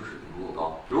我的医术水平不够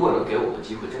高，如果能给我个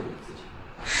机会证明自己，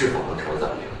是否能成为咱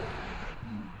们员工？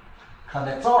看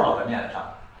在赵老的面子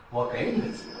上，我给你个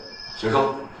机会。请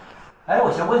说。哎，我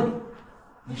先问你，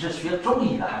你是学中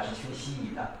医的还是学西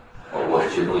医的？我是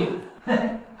学中医的。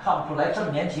看不出来这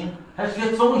么年轻，还是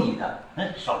学中医的，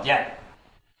少见。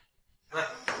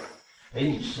给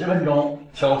你10分钟，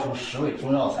挑出10位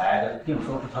中药材，并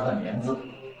说出他的名字。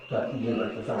这第一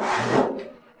轮就算完。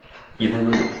1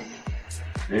分钟。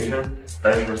人参、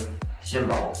丹参、辛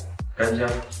劳、干姜、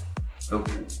鹅骨、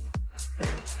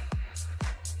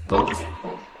龙骨。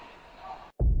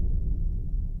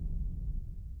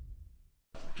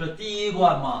这第一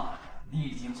关嘛，你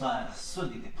已经算顺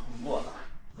利的通过了。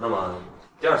那么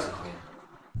第2次考验，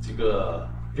这个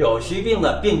表虚病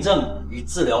的病症与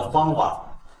治疗方法，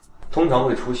通常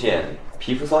会出现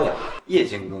皮肤瘙痒、夜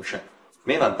间更甚，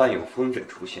每晚伴有风疹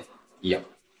出现，痒，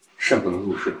肾不能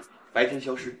入睡，白天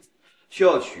消失，需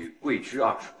要取桂枝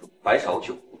20克、白芍9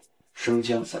克、生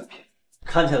姜3片。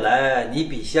看起来你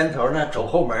比先头那走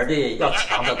后门的要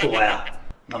强得多呀。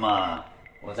那么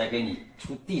我再给你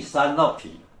出第3道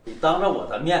题，你当着我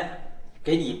的面，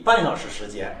给你半小时时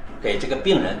间，给这个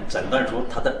病人诊断出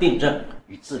他的病症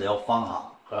与治疗方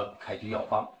法和开具药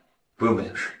方。不用半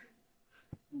小时。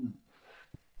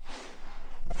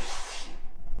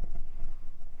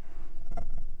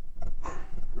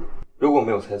如果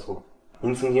没有猜错，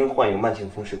您曾经患有慢性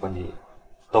风湿关节炎，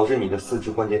导致你的4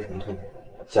肢关节疼痛、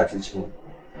下肢痉挛，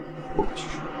不可去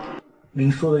世。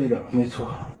您说的一点没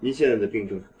错。您现在的病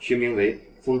症学名为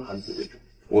风寒自热症，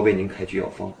我为您开具药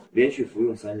方，连续服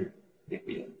用3日，便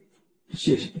会药。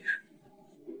谢谢医生。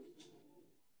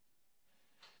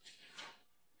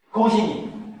恭喜你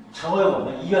成为我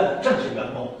们医院的正式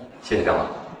员工。谢谢张老，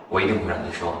我一定不会让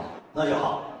您失望的。那就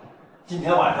好，今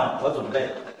天晚上我准备。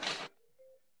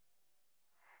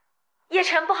叶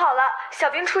晨不好了，小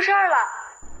兵出事儿了。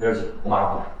没事，我马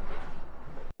上回来。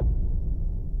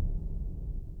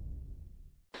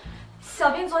小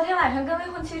兵昨天晚上跟未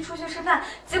婚妻出去吃饭，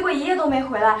结果一夜都没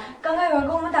回来。刚刚有人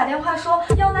给我们打电话说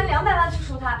要拿200万去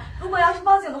赎他，如果要是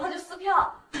报警的话就撕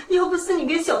票。要不是你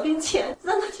给小兵钱，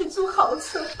让他去住豪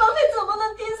车，绑匪怎么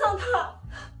能盯上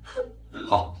他？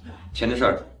好，钱的事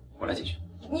儿我来解决。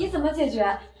你怎么解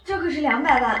决？这可是200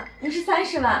万，不是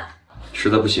30万。实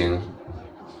在不行，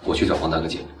我去找黄大哥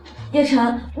借。叶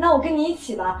晨，那我跟你一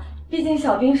起吧，毕竟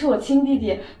小兵是我亲弟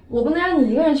弟，我不能让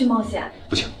你一个人去冒险。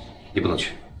不行，你不能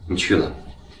去，你去了，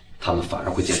他们反而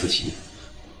会见色起意，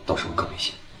到时候更危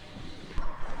险。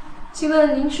请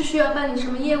问您是需要办理什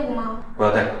么业务吗？我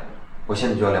要贷款，我现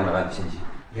在就要200万的现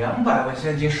金。200万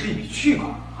现金是一笔巨款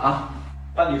啊！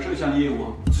办理这项业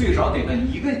务最少得等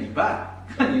1个礼拜，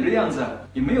看你这样子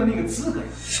也没有那个资格。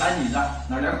赶紧的，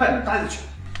拿200万带着去。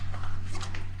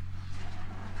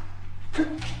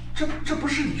这不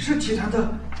是李氏集团的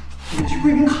顶级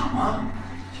贵宾卡吗？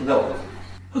现在我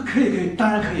可以，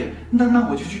当然可以。那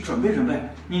我就去准备准备。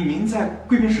您在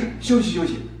贵宾室休息休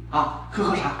息啊，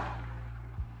喝茶。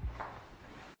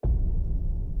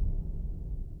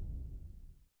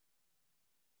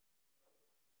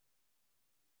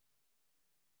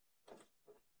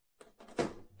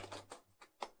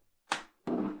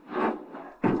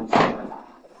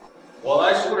我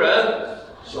来赎人。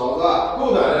小子，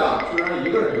够胆量，居然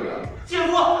一个人就来了。姐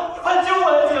夫，快救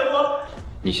我呀，姐夫！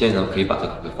你现在可以把他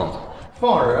给放走。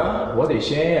放人，我得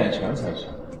先验钱才行。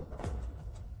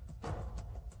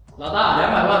老大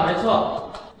，200万没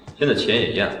错。现在钱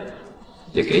也验了，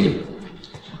也给你们，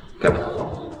该把他放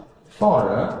了。放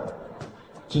人？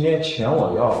今天钱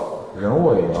我要，人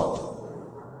我也要。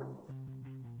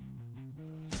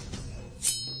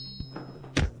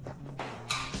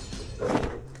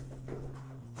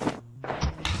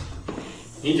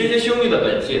你这些兄弟的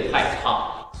本事也太差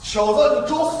了。小子，你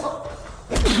找死！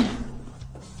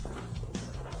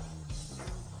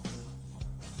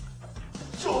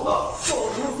小子，叫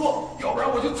我叔叔，要不然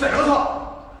我就宰了他！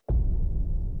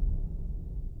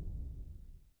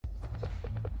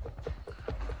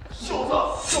小子，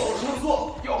叫我叔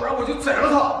叔，要不然我就宰了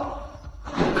他！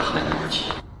看得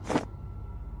起。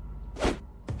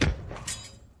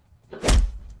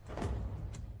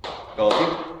搞定，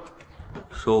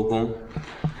收工。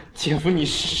姐夫，你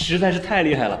实在是太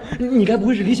厉害了！你该不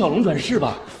会是李小龙转世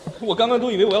吧？我刚刚都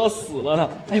以为我要死了呢。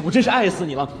哎，我真是爱死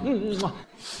你了。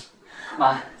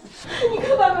妈，你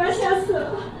可把妈吓死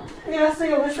了。你要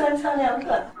是有个3长2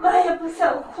短，妈也不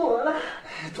想活了。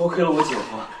多亏了我姐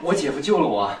夫，我姐夫救了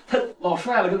我，他老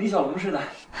帅了，跟李小龙似的。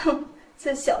哼，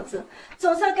这小子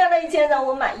总算干了一件让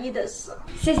我满意的事。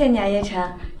谢谢你啊，叶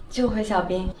晨，救回小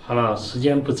兵。好了，时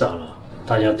间不早了，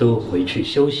大家都回去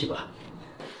休息吧。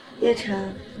叶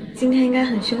晨，今天应该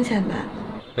很凶险吧？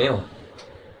没有，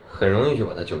很容易就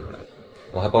把他救出来了。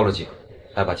我还报了警，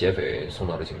还把劫匪送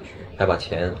到了警局，还把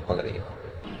钱还给了银行。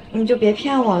你就别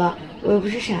骗我了，我又不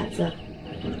是傻子。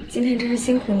今天真是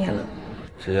辛苦你了。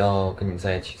只要跟你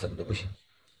在一起，怎么都不行。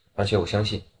而且我相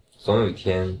信，总有一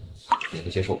天你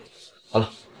会接受我。好了，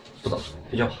不早了，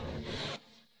睡觉吧。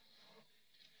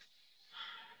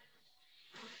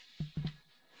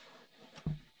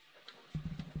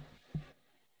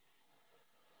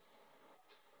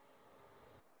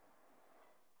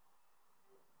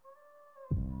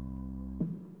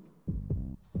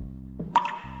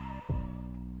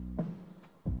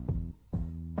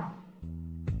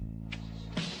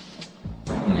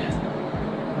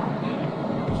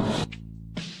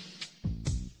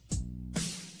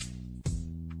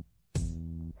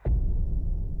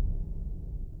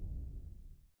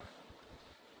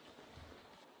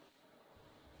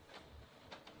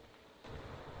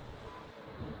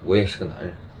我也是个男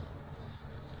人，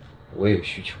我也有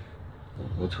需求。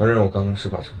我承认我刚刚是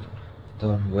把持不住了，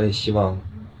但我也希望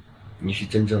你是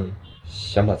真正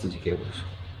想把自己给我的时候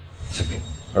才给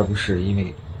我，而不是因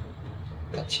为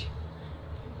感情。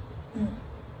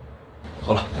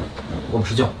好了，我们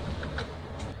睡觉。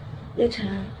叶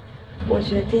晨，我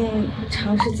决定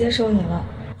尝试接受你了，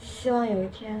希望有一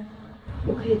天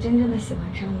我可以真正的喜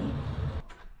欢上你。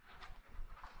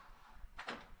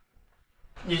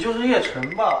你就是叶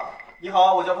晨吧？你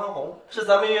好，我叫潘红，是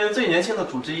咱们医院最年轻的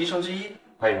主治医生之一。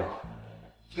欢迎你好。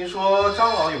听说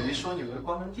张老有意收你为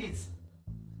关门弟子。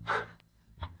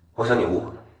我想你误会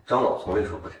了，张老从未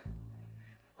说过这。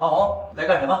潘红，来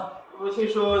干什么？我听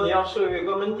说你要收一位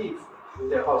关门弟子，有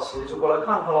点好奇，就过来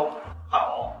看看喽。潘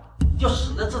红，你就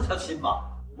死了这条心吧。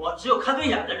我只有看对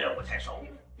眼的人我才收，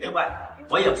另外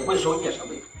我也不会收叶晨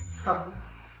为徒。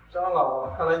张老，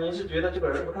看来您是觉得这个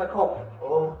人不太靠谱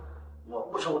哦。我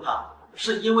不收他，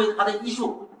是因为他的医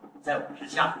术在我之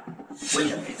下，我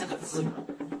也没这个资源，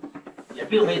也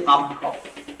并非他不靠谱。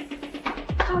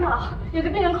张老，有个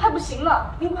病人快不行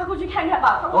了，您快过去看看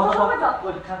吧。快走！过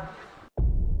去看。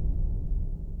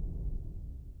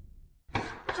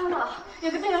张老，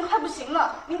有个病人快不行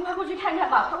了，您快过去看看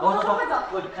吧。快走！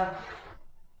过去看。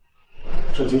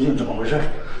这究竟怎么回事？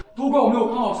都怪我没有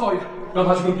看好少爷，让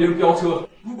他去跟别人飙车。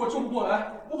如果救不过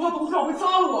来，我怕董事长会杀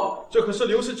了我。这可是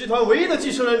刘氏集团唯一的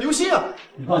继承人刘鑫啊！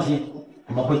你放心，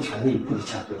我们会全力以赴的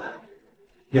抢救他。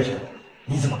叶晨，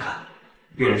你怎么看？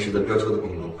病人是在飙车的过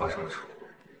程中发生了车祸，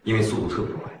因为速度特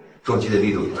别快，撞击的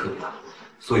力度也特别大，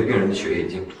所以病人的血液已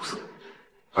经堵塞，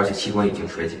而且器官已经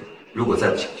衰竭。如果再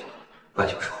不抢救，半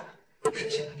小时后身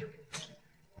陷难救。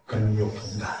跟你有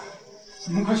同感。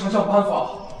你们快想想办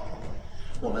法。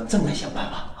我们正在想办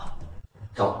法。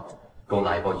张老，给我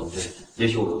拿一包银针，也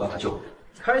许我有办法救人。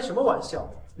开什么玩笑？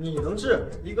你能治，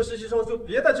一个实习生就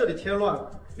别在这里添乱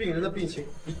了。病人的病情，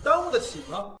你耽误得起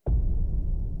吗？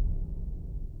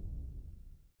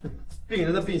病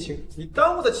人的病情，你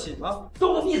耽误得起吗？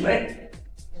都给我闭嘴！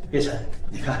叶晨，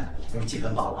你看有几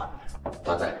分把握？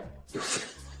大概有4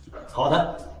成。好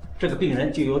的，这个病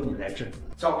人就由你来治。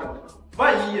赵会长，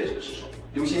万一叶晨失手，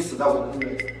刘鑫死在我的手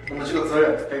里，那么这个责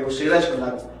任该由谁来承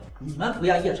担？你们不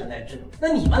让叶晨来治，那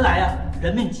你们来呀！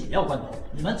人命紧要关头，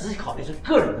你们只考虑是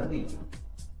个人的利益。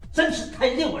真是太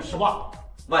令我失望。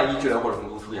万一治疗过程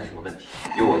中出现什么问题，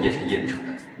由我叶晨一人承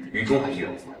担，与中海医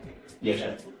院无关。叶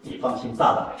晨，你放心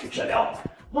大胆去治疗，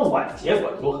不管结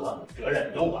果如何，责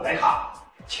任由我来扛。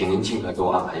请您尽快给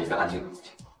我安排一个安静的路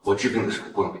径，我治病的时候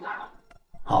不用被打扰。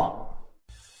好。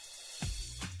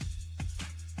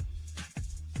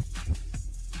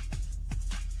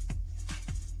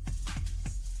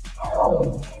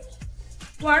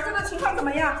我儿子的情况怎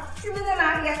么样？现在在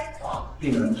哪里？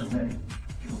病人正在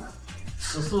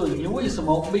此事你为什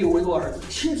么没有为我儿子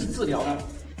亲自治疗呢？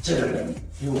这个人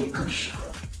比我更适合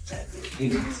在这个位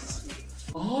置治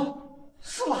疗。哦，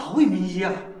是哪位名医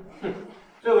啊？哼，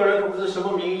这个人可不是什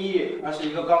么名医，而是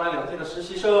一个刚来2天的实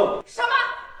习生。什么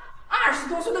？20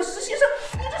多岁的实习生？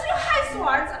你这是要害死我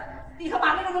儿子！立刻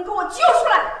把那个人给我揪出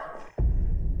来！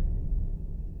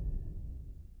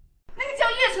那个叫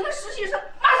叶晨的实习生，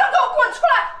马上给我滚出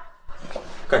来！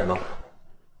干什么？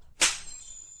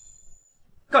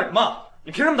干什么？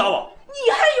你凭什么打我？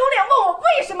你还有脸问我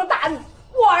为什么打你？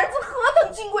我儿子何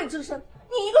等金贵之身，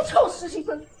你一个臭实习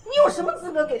生，你有什么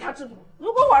资格给他治病？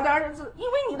如果我的儿子因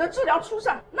为你的治疗出事，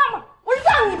那么我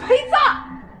让你陪葬。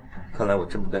看来我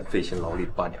真不该费心劳力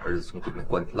把你儿子从鬼门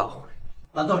关里拉回来。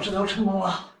难道治疗成功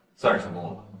了？算是成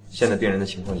功了。现在病人的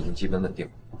情况已经基本稳定，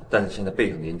但是现在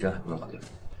背上的银针还不能拔掉。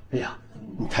哎呀，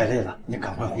你太累了，你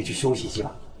赶快回去休息去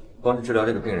吧。光是治疗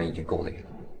这个病人已经够累了，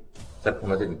再碰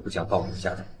到这种不讲道理的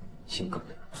家长，心更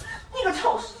累。你个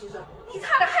臭实习生，你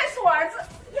差点害死我儿子，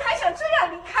你还想这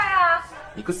样离开啊？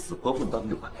你个死泼妇，你到底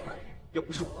有完没完？要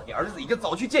不是我，你儿子已经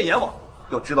早去见阎王。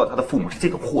要知道他的父母是这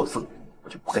种货色，我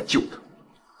就不该救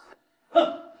他。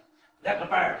哼，两个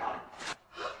半儿啊！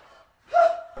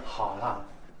好了，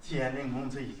既然令公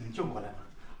子已经救过来了，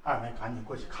二位赶紧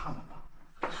过去看看吧。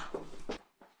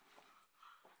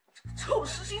臭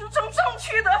实习生正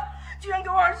气的，居然给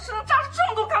我儿子身上扎了这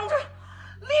么多钢针，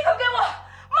立刻给我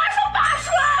马上拔出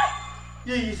来！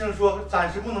叶医生说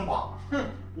暂时不能拔。哼，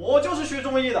我就是学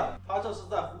中医的，他这是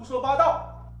在胡说八道。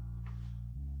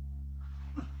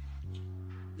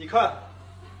你看，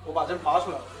我把针拔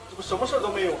出来了，这不什么事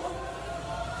都没有吗？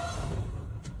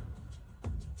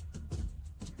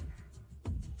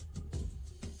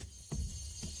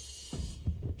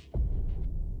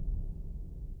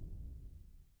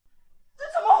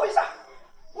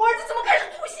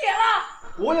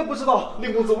我也不知道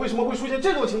令公子为什么会出现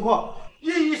这种情况。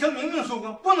叶医生明明说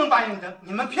过不能拔硬针，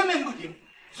你们偏偏不听，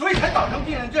所以才导致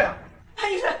病人这样。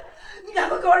潘医生，你赶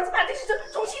快给我儿子把这支针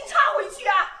重新插回去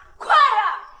啊！快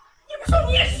啊！你不说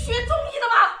你也是学中医的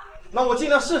吗？那我尽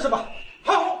量试试吧。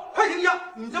潘红，快停下！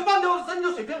你这半吊子针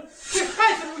灸水平会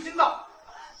害死卢心的。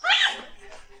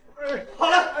好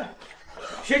了，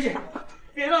学姐，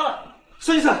别闹了。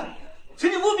孙医生，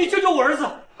请你务必救救我儿子。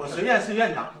我虽然是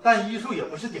院长，但医术也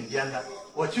不是顶尖的。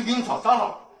我去给你找张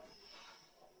老。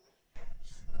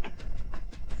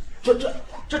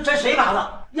这针谁拔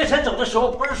的？叶晨走的时候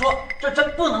不是说这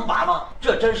针不能拔吗？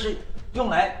这针是用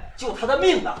来救他的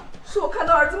命的。是我看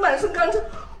到儿子满身钢针，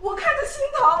我看着心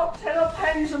疼，才让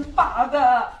潘医生拔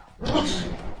的。无知！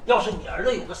要是你儿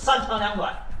子有个3长2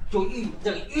短，就与你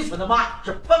这个愚蠢的妈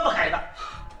是分不开的。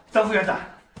张副院长，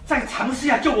再尝试一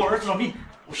下救我儿子的命。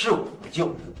不是我不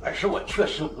救，而是我确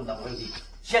实无能为力。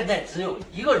现在只有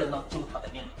一个人能救他的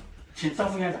命，请张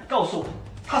副院长告诉我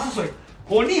他是谁，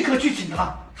我立刻去请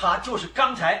他。他就是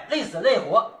刚才累死累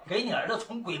活给你儿子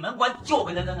从鬼门关救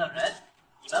回来的那个人。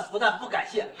你们不但不感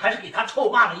谢，还是给他臭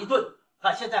骂了一顿。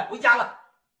他现在回家了。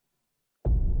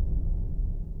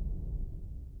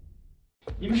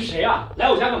你们是谁呀？来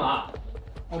我家干嘛？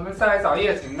我们是来找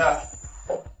叶晨的。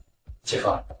启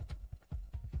发，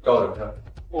找我什么事？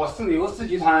我是刘氏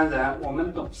集团的人，我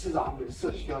们董事长有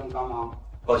事需要你帮忙。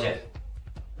抱歉，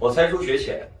我才疏学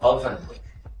浅，帮不上你回去，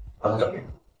把他找遍。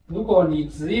如果你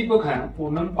执意不肯，我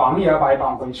们绑也要把你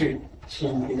绑回去，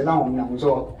请别让我们难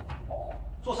做。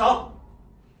住手！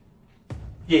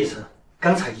叶医生，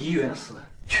刚才医院的事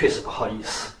确实不好意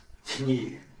思，请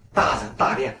你大人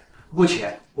大量。目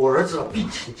前我儿子的病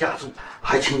情加重，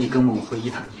还请你跟我们回一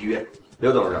趟医院。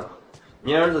刘董事长，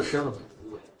您儿子身份很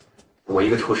无畏，我一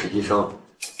个臭实习生。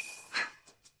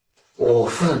我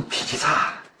夫人脾气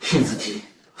差，性子急，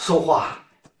说话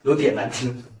有点难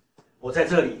听，我在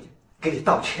这里给你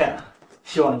道歉了，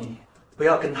希望你不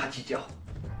要跟他计较。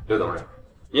刘董事长，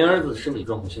您儿子身体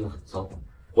状况现在很糟，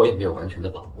我也没有完全的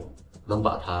把握能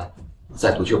把他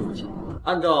再度救回去。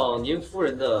按照您夫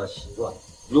人的习惯，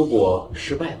如果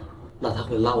失败了，那他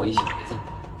会拉我一起陪葬，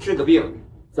治个病，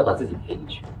再把自己赔进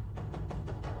去。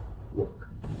我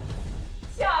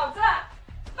小子，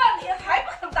半天还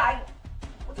不肯答应，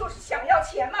我就是想要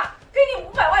钱嘛，给你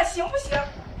500万行不行？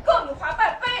够你花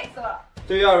半辈子了。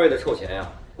对于2位的臭钱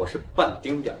呀，我是半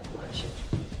丁点不感兴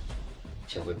趣。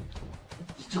请回。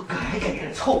你就改改你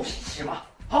的臭脾气嘛，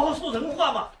好好说人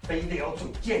话嘛，非得要嘴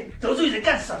贱，得罪人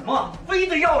干什么？非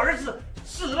得要儿子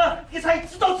死了你才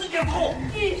知道自己的痛。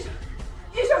叶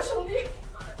小兄弟，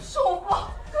首富，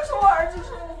这是我儿子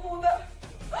首富的，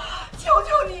求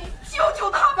求你，救救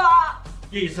他吧！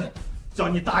叶医生，只要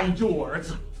你答应救我儿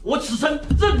子，我此生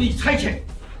任你差遣。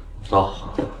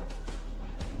好，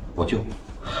我救。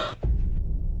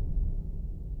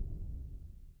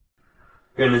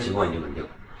病人的情况已经稳定了。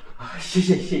谢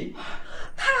谢。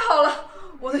太好了，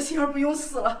我的心儿不用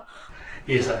死了。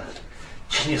叶医生，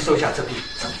请你收下这笔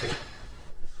诊费。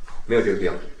没有这个必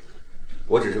要，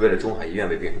我只是为了中海医院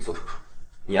为病人做手术，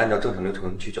你按照正常流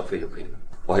程去缴费就可以了。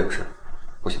我还有事，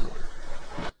我先走了。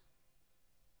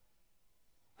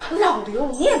老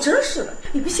刘，你也真是的，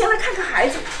你不先来看看孩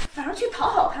子，反而去讨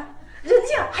好他，人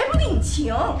家还不领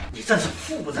情。你真是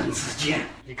妇人之见。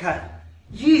你看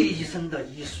叶医生的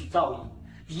医术造诣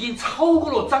已经超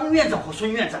过了张院长和孙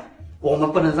院长，我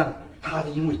们不能让他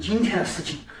因为今天的事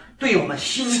情对我们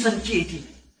心生芥蒂。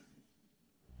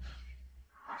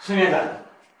孙院长，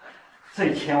这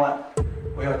1000万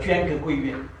我要捐给贵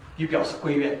院，以表示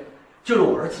贵院救了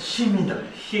我儿子性命的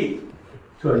谢意。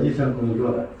做医生工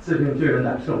作的，治病救人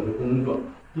乃是我们的工作，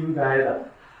应该的。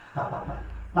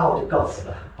那我就告辞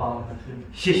了。好，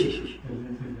谢谢。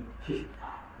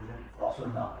老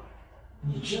孙呐，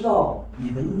你知道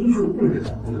你的医术为什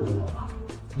么会有我吗？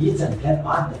你整天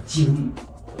把你的精力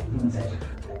都用在这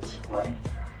个人际关系，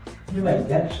你每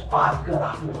天只巴结各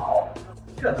大富豪，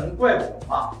这能怪我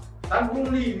吗？咱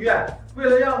公立医院为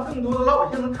了让更多的老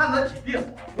百姓能看得起病，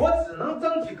我只能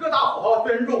争取各大富豪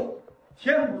捐助，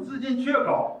填补资金缺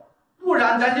口，不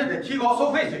然咱就得提高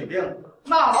收费水平，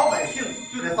那老百姓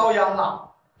就得遭殃了。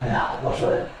哎呀，老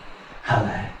孙，看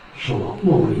来是我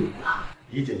误会你了。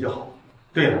理解就好。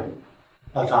对了，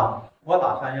老张，我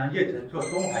打算让叶晨做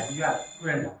东海医院副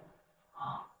院长。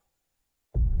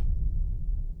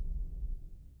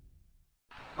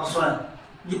老孙，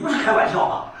你不是开玩笑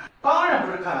吧？当然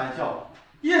不是开玩笑。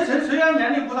叶晨虽然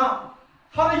年龄不大，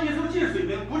他的医术技术水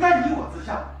平不在你我之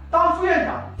下。当副院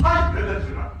长，他有这个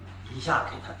职儿。一下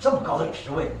给他这么高的职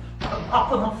位，他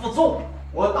不能负重。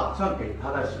我打算给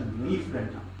他的是名誉副院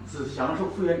长，只享受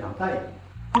副院长待遇，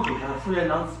不给他的副院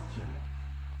长子爵。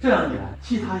这样一来，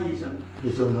其他医生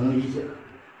也就能理解了。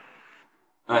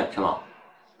哎，陈老，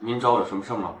您找我有什么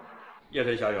事吗？叶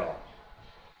晨小友，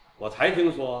我才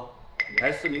听说你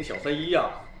还是名小神医呀。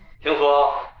听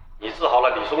说你治好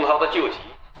了李松涛的旧疾，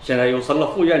现在又升了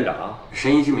副院长。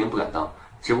神医之名不敢当，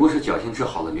只不过是侥幸治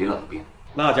好了李老的病。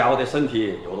那家伙的身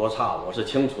体有多差，我是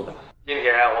清楚的。今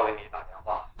天我给你打电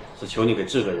话，是求你给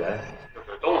治个人，就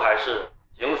是东海市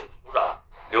警署署长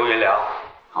刘云良。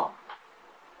好，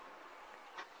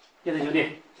叶晨兄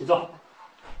弟，请坐。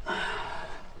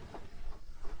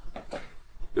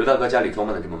刘大哥家里装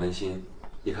扮的这么温馨，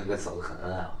一看跟嫂子很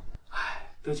恩爱啊。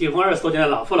都结婚20多年的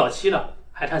老夫老妻了，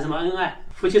还谈什么恩爱？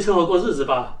夫妻凑合过日子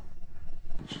罢了。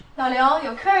老刘，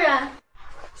有客人。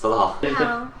嫂子好。你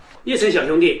好。叶晨小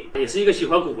兄弟也是一个喜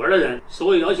欢古玩的人，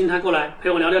所以我邀请他过来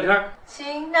陪我聊聊天。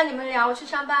行，那你们聊，我去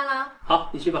上班了。好，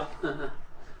你去吧。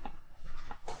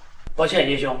抱歉，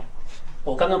叶兄，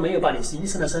我刚刚没有把你是医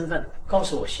生的身份告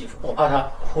诉我媳妇，我怕她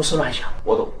胡思乱想。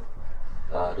我懂。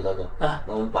刘大哥，那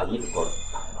我们把衣服脱了，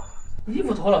躺吧。衣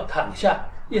服脱了，躺下。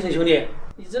叶晨兄弟，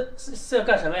你这是要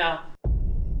干什么呀？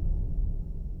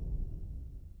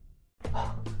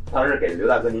当日给刘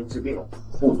大哥您治病，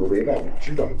不足为外人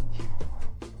知道的问题。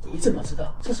你怎么知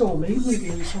道？这是我没对别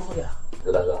人说的呀。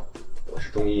刘大哥，我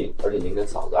是中医，而且您跟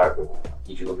嫂子2夫妇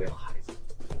一直都没有孩子，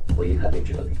我一看便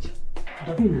知道病情。我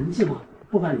的病能治吗？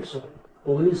不瞒你说，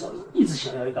我跟你嫂子一直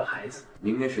想要一个孩子。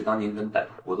明明是当年跟歹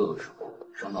徒搏斗的时候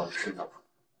伤到了肾脏。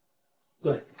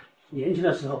对，年轻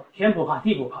的时候天不怕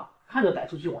地不怕，看着歹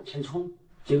徒就往前冲，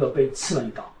结果被刺了一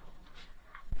刀。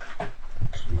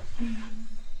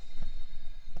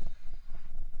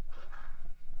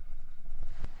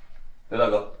刘大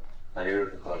哥，拿这热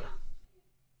水喝了。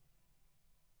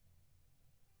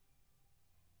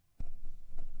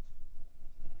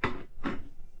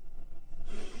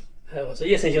哎，我说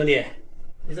叶晨兄弟，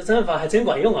你这针法还真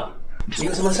管用啊！你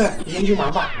有什么事儿，你先去忙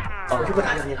吧，我就不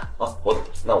打扰你了。啊，我懂，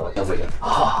那我先回去。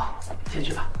好，先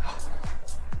去吧。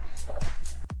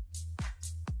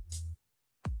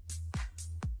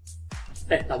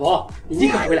哎，老婆，你立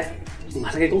刻回来，你马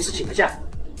上给公司请个假。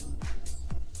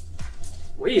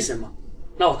为什么？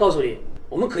那我告诉你，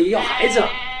我们可以要孩子了。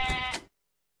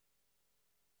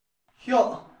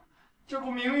哟，这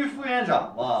不名誉副院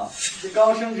长吗？这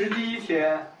刚升职第1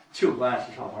天就不按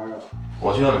时上班了。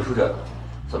我去外面出诊，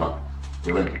怎么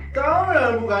有问题？当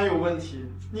然不敢有问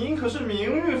题。您可是名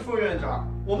誉副院长，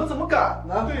我们怎么敢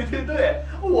呢？对，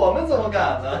我们怎么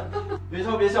敢呢？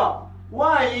别笑，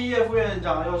万一叶副院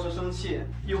长要是生气，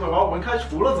一会儿把我们开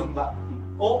除了怎么办？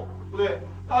哦，不对，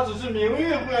他只是名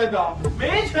誉副院长，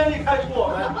没权利开除我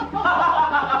们。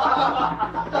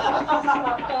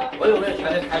我有没有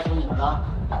权利开除你们呢？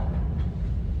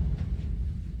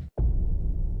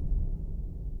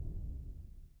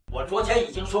我昨天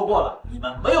已经说过了，你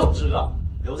们没有资格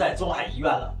留在中海医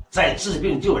院了。在治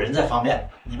病救人这方面，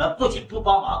你们不仅不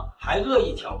帮忙，还恶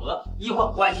意挑拨医患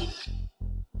关系，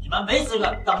你们没资格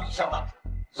当医生了。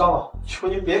张老，求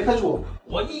您别开除我们。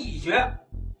我一已决，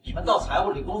你们到财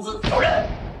务里工资走人。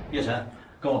叶晨，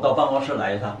跟我到办公室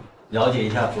来一趟，了解一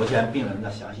下昨天病人的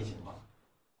详细情况。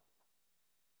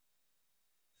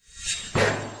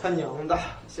他娘的！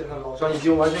现在老张已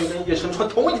经完全跟叶晨穿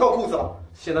同一条裤子了，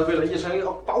现在为了叶晨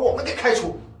要把我们给开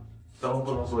除，咱们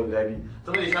不能坐以待毙，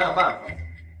咱们得想想办法，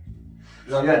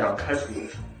让院长开除叶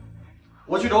晨。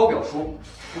我去找我表叔，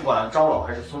不管张老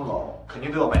还是孙老，肯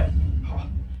定都要卖。好，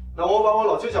那我把我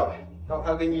老舅叫来，让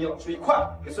他跟你老叔一块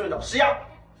给孙院长施压，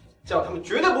这样他们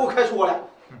绝对不会开除我俩。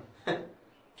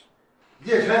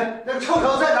叶晨，那个臭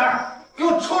小子在哪儿？给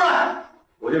我出来！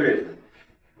我就认识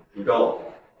你找我。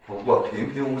不过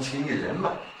平平无奇一人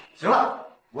嘛。行了，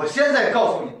我现在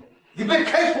告诉你，你被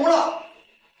开除了。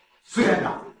孙院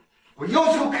长，我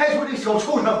要求开除这个小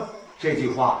畜生。这句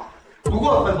话不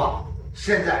过分吧？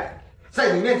现在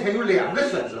在你面前有两个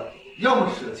选择，要么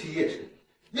舍弃叶晨，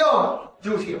要么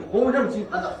丢弃鸿盛集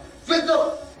团的捐赠。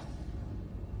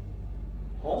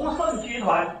鸿盛集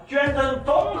团捐赠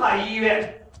中海医院，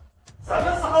什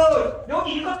么时候由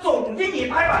你一个总经理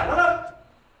拍板了呢？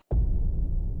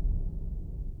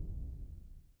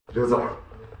刘总，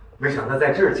没想到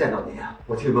在这儿见到您啊！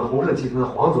我替我们鸿盛集团的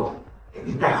黄总给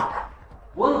您带好了。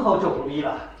问候就不必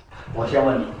了。我先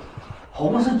问你，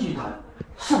鸿盛集团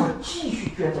是不是继续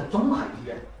捐赠中海医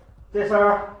院？这事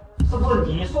儿是不是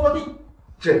你说了定？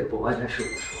这个不完全是我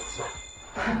说了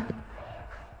算。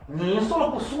你说了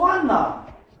不算呐。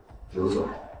刘总，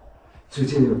最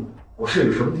近我是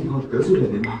有什么地方得罪了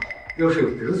您吗？要是有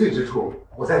得罪之处，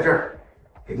我在这儿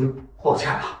给您抱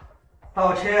歉了。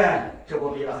道歉就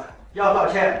不必了，要道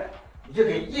歉你就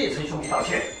给叶晨兄弟道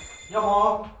歉，要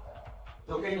么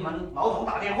就给你们老总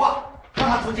打电话，让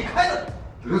他直接开了。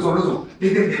刘总，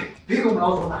别给我们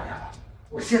老总打电话，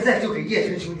我现在就给叶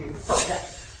晨兄弟道歉。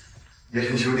叶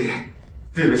晨兄弟，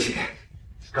对不起，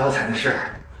刚才的事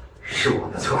儿是我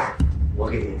的错，我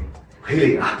给你赔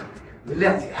礼了，您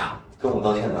谅解啊。跟我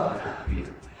道歉的不必，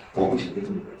我不请这个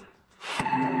女人。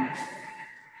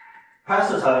潘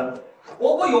世成，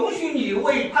我不允许你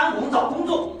为潘红找工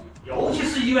作，尤其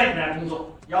是医院里面的工作。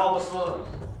要不是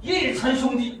叶晨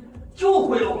兄弟救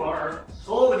回了我儿子，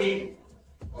说不定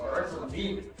我儿子的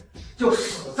命就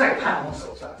死在潘红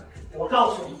手上。我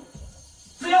告诉你，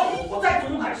只要我在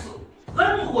中海市，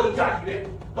任何一家医院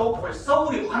都不会收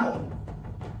留潘红。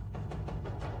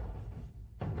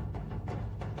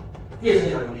叶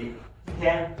晨小兄弟，今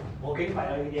天我给你摆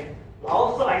了一个店，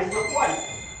劳斯莱斯怪异。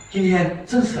今天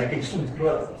正是来给你送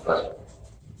歌的。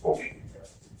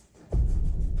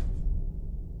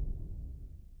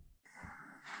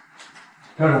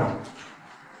张总，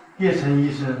叶晨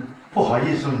医生不好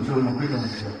意思你这么贵重的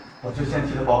事，我就先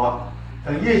替他包吧。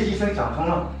等叶医生讲通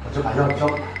了，我就把药交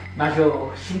给他。那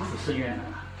就辛苦寺院了，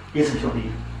叶晨兄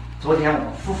弟。昨天我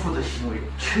们夫妇的行为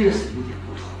确实有点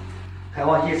不妥，还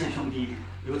望叶晨兄弟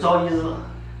有朝一日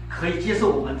可以接受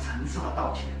我们诚挚的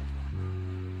道歉。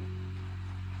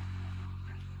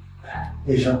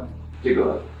医生，这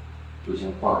个就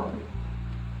先放着。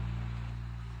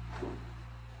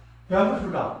袁副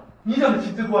处长，你怎么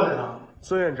亲自过来了？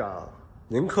孙院长，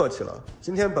您客气了。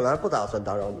今天本来不打算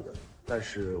打扰你的，但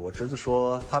是我侄子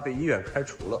说他被医院开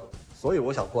除了，所以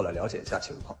我想过来了解一下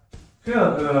情况。这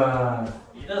个，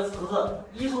你的侄子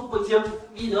医术不精，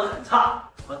医德很差，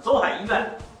我们中海医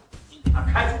院已经把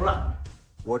他开除了。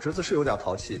我侄子是有点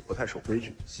淘气，不太守规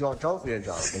矩，希望张副院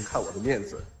长能看我的面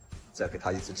子，再给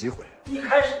他一次机会。一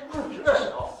开始入职的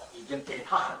时候已经给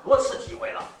他很多次机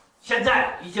会了，现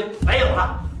在已经没有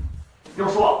了。要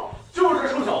说就是这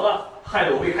臭小子害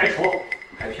得我被开除，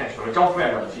还骗取了张副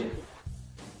院长的心。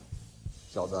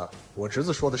小子，我侄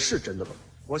子说的是真的吗？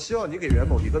我希望你给袁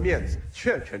某一个面子，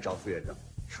劝劝张副院长，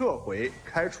撤回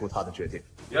开除他的决定。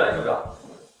袁处长，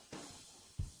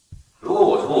如果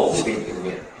我说我不给你这个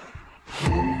面子，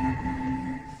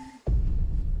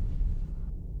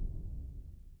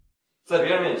在别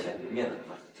人面前你的面子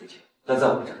不很值钱，但在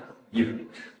我这儿意味着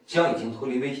将已经脱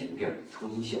离危险的病人重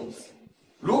新陷入死亡。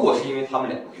如果是因为他们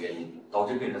两个的原因导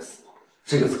致病人死亡，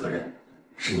这个责任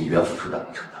是你袁副处长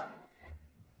要承担。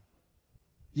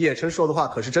叶琛说的话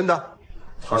可是真的？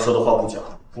他说的话不假，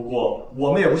不过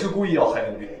我们也不是故意要害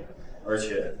那个病人，而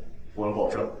且我们保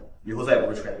证以后再也不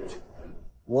会出现这种情况。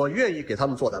我愿意给他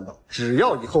们做担保，只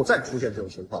要以后再出现这种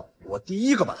情况，我第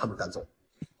一个把他们赶走。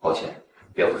抱歉，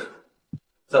别胡说。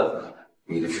在我看来，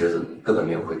你的侄子根本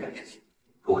没有悔改之心，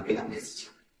不会给他们这次机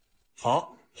会。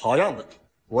好样的！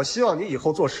我希望你以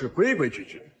后做事规规矩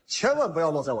矩，千万不要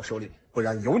落在我手里，不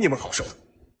然有你们好受的。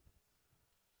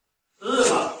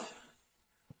是吗？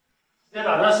这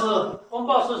打算是风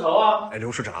暴出头啊？哎，刘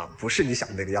处长，不是你想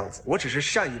的那个样子，我只是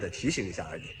善意的提醒一下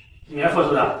而已。袁副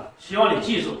处长，希望你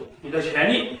记住，你的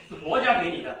权利是国家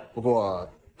给你的。不过，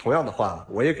同样的话，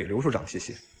我也给刘处长提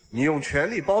醒：你用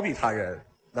权力包庇他人，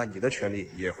那你的权利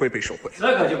也会被收回。这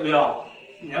个就不要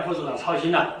袁副处长操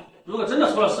心了。如果真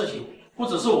的出了事情，不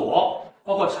只是我，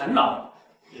包括陈老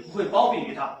也不会包庇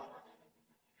于他。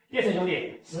叶琛兄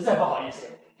弟，实在不好意思，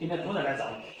今天突然来找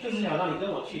你，就是想让你跟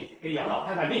我去给杨老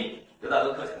看看病。刘大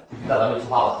哥客气了，那咱们出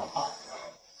发吧。好。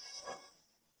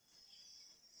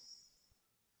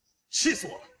气死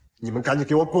我了！你们赶紧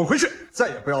给我滚回去，再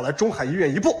也不要来中海医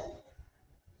院一步！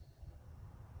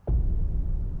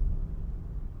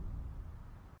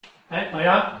哎，老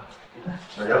杨。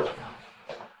老杨。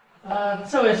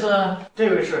这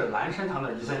位是蓝山堂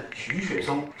的医生徐雪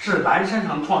松，是蓝山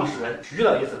堂创始人徐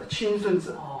老爷子的亲孙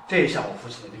子。这下我父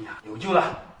亲的病啊有救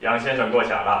了。杨先生过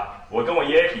奖了，我跟我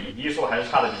爷爷比，医术还是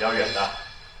差的比较远的。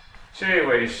这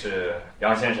位是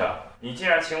杨先生，你既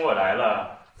然请我来了，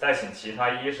再请其他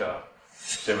医生，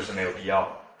是不是没有必要？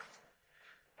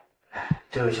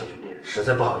这位小兄弟，实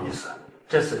在不好意思，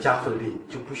这次家父的病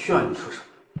就不需要你出手。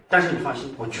但是你放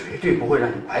心，我绝对不会让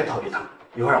你白跑一趟。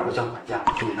一会儿我叫管家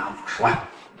给你拿50万。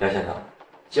杨先生，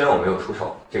既然我没有出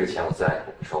手，这个钱我自然也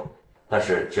不会收。但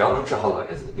是只要能治好老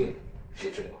爷子的病，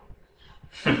谁治疗？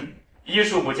哼，医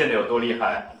术不见得有多厉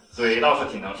害，嘴倒是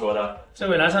挺能说的。这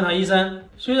位蓝山堂医生，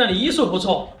虽然你医术不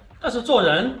错，但是做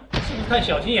人是不太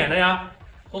小心眼的呀。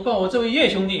何况我这位叶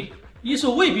兄弟，医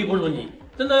术未必不如你。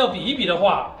真的要比一比的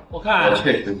话，我看……我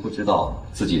确实不知道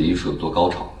自己的医术有多高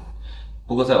超，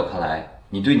不过在我看来，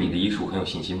你对你的医术很有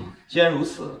信心嘛。既然如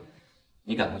此，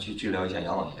你赶快去治疗一下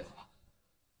杨老爷子吧，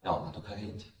让我们多开开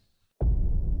眼界。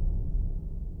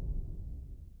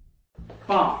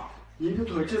爸，您的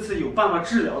腿这次有办法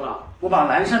治疗了，我把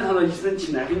蓝山堂的医生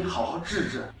请来给你好好治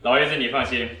治。老爷子你放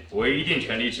心，我一定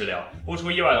全力治疗，不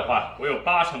出意外的话，我有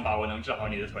80%把握能治好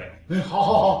你的腿。哎，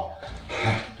好，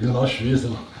刘老徐医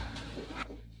生。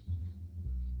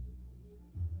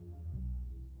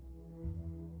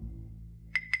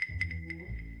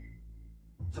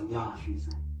怎么样啊，徐医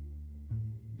生？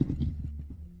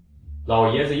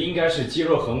老爷子应该是肌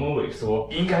肉横纹萎缩，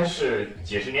应该是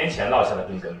几十年前落下的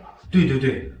病根吧。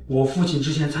对，我父亲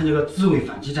之前参加过自卫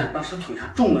反击战，当时腿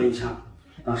上中了一枪，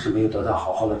当时没有得到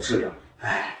好好的治疗，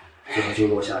最后就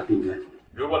落下了病根。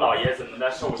如果老爷子能在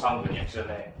受伤5年之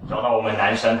内找到我们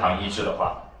南山堂医治的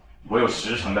话，我有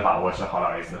10%的把握治好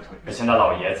老爷子的腿。而现在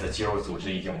老爷子肌肉组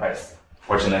织已经坏死，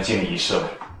我只能尽力一试了。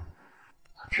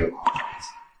他治不好老爷子，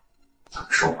怎么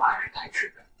说话还是太直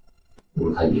了。如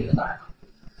果他爷爷来了，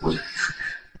我就得说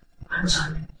很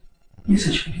残忍。叶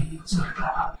琛兄弟有自个儿办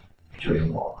法，就连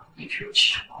我也只有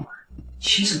7成把握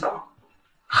，7成高，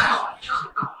还好你就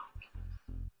很高了。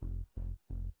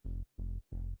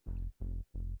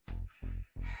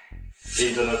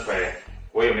李尊的腿，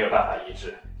我也没有办法医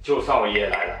治。就算我爷爷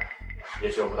来了，也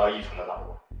只有不到1成的把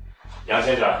握。杨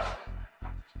先生，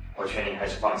我劝你还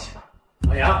是放弃吧。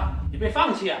老杨，你别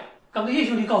放弃啊！刚刚叶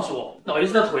兄弟告诉我，老爷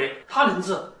子的腿他能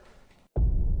治。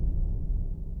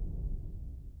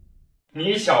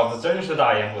你小子真是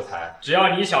大言不惭！只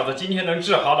要你小子今天能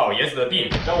治好老爷子的病，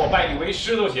让我拜你为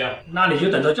师都行。那你就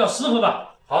等着叫师傅吧。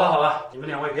好了，你们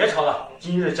2位别吵了。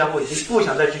今日的家伙已经不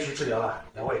想再继续治疗了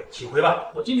，2位请回吧。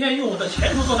我今天用我的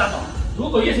前途做担保，如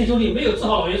果叶琛兄弟没有治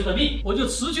好老爷子的病，我就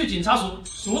辞去警察署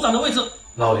署长的位置。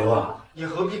老刘啊，你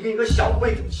何必跟一个小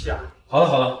辈赌气啊？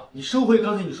好了，你收回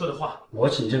刚才你说的话。我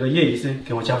请这个叶医生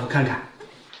给我家父看看。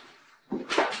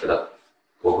是的，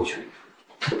我会去。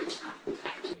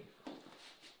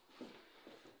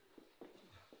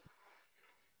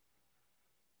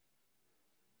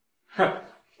哼，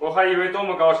我还以为多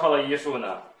么高超的医术呢，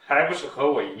还不是和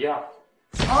我一样。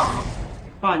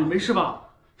爸，你没事吧？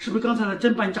是不是刚才的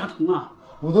针把你扎疼了？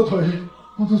我的腿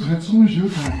终于有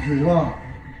感觉了。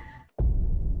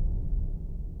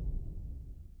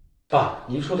爸，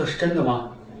您说的是真的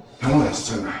吗？当然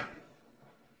是真的。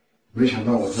没想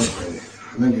到我这腿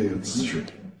还能够有知觉，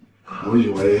我以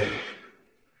为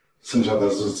剩下的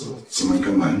日子只能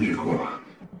跟男女过了。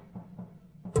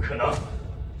不可能，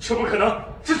这不可能，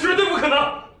这绝对不可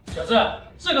能！小子，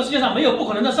这个世界上没有不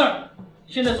可能的事儿。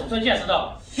你现在总算见识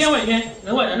到，天外天，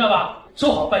人外人了吧？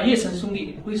做好拜叶城兄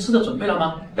弟归师的准备了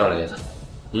吗？杨老爷子，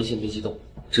您先别激动，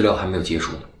治疗还没有结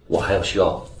束呢，我还需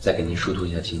要再给您疏通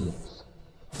一下经络。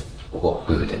不过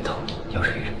会有点疼，要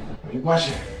忍一忍。没关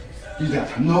系，一点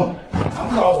疼痛难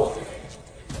不倒我。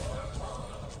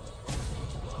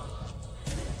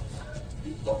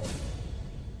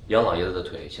杨老爷子的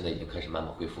腿现在已经开始慢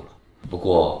慢恢复了，不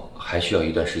过还需要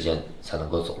一段时间才能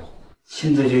够走路。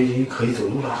现在就已经可以走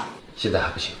路了？现在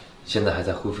还不行，现在还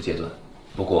在恢复阶段。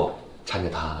不过看着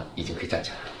他已经可以站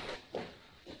起来了。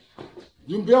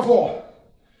您别慌，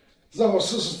让我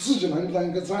试试自己能不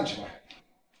能够站起来。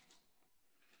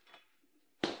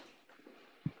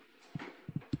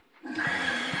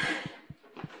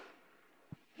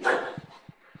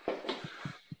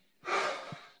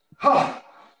哈，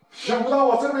想不到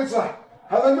我这辈子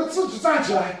还能够自己站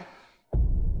起来。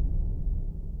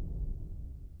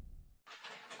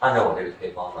按照我这个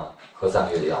配方呢，喝3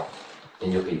个月的药，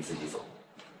您就可以自己走。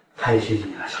太谢谢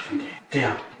你了，小兄弟。这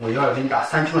样，我要给你打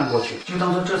3000万过去，就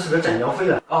当做这次的诊疗费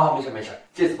了。啊，没事没事，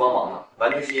这次帮忙呢，完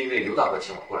全是因为刘大哥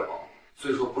请我过来帮忙，所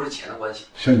以说不是钱的关系。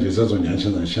像你这种年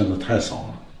轻人现在太少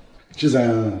了，既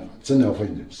然诊疗费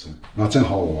你是，那正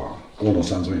好我过了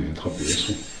山中有一套别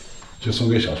墅，就送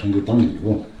给小兄弟当礼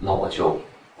物。那我就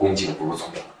恭敬不如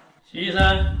从命。徐医生，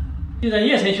既然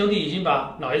叶城兄弟已经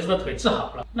把老爷子的腿治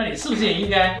好了，那你是不是也应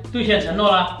该兑现承诺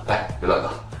了？哎，刘大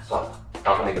哥，算了，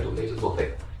当初那个赌费就作废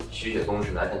了。徐雪冬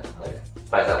是南山堂的人，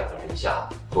败在我的人下，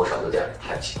多少有点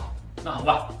太不起了。那好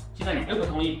吧，既然你都不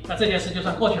同意，那这件事就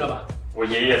算过去了吧。我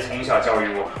爷爷从小教育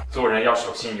我，做人要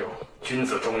守信用，君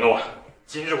子重诺。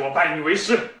今日我拜你为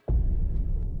师，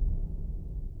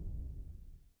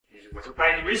今日我就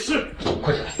拜你为师。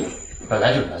快起来，本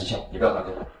来就是玩笑，你不要当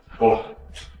真。不，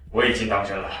我已经当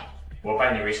真了。我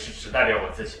拜你为师，只代表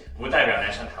我自己，不代表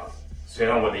南山堂。虽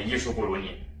然我的医术不如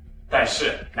你，但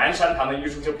是南山堂的医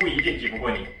术就不一定比不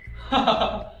过你。哈哈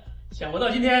哈！想不到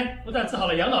今天不但治好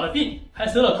了杨老的病，还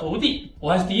收了徒弟。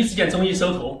我还是第一次见中医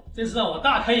收徒，真是让我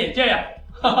大开眼界呀！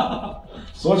哈哈哈！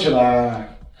说起来，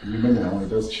你们2位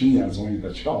都是青年中医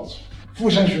的翘楚，互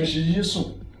相学习医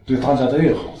术，对大家都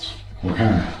有好处。我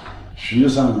看徐医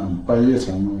生拜叶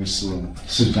城为师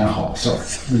是一件好事。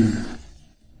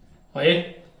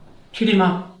喂，确定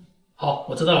吗？好，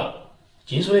我知道了。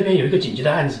锦书那边有一个紧急的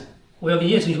案子，我要跟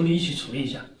叶城兄弟一起处理一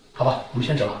下。好吧，我们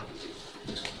先走了。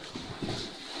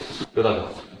刘大哥，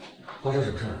发生什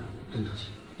么事了？这么着急？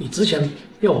你之前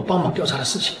要我帮忙调查的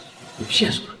事情有线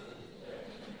索了。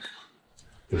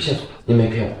有线索了？您没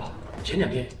骗我吧？前2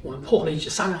天我们破获了一起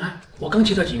杀人案，我刚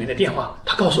接到警员的电话，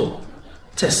他告诉我，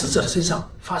在死者的身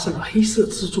上发生了黑色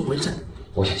蜘蛛纹身。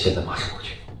我想现在马上过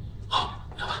去。好，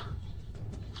走吧。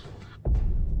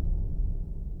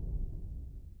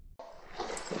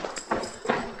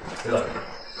刘大哥，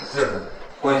是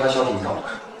关于他消息你找到什么？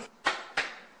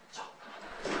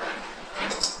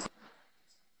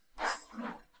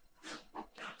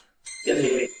叶城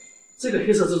兄弟，这个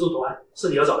黑色蜘蛛图案是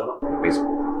你要找的吗？没错，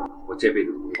我这辈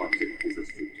子都不会忘记这个黑色蜘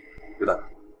蛛。刘大哥，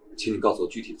请你告诉我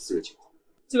具体的死者情况。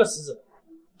这个死者，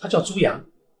他叫朱阳，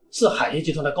是海业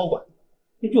集团的高管。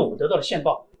根据我们得到的线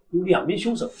报，有2名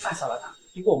凶手暗杀了他。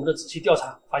经过我们的仔细调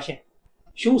查，发现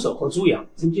凶手和朱阳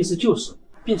曾经是旧识，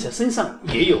并且身上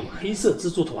也有黑色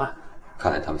蜘蛛图案。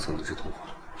看来他们曾经是同伙。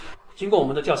经过我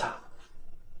们的调查，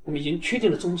我们已经确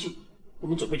定了踪迹，我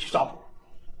们准备去抓捕。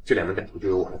这2名歹徒就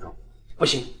由我来抓捕。不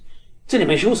行，这2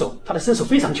名凶手他的身手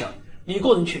非常强，你一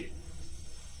个人去，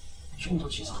凶多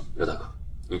吉少。刘大哥，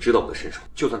你知道我的身手，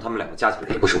就算他们2个加起来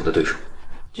也不是我的对手。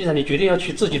既然你决定要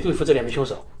去自己对付这2名凶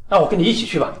手，那我跟你一起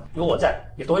去吧，有我在，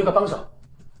也多一个帮手。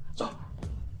走。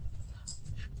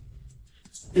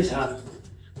叶城，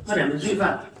那2名罪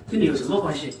犯跟你有什么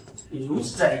关系？你如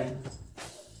此在意？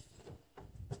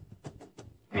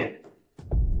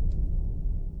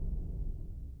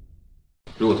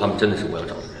如果他们真的是我要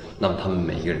找的人，那么他们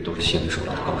每一个人都是心理手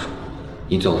段的高手。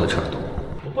你最好能劝得动我。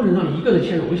我不能让你一个人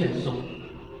陷入危险之中，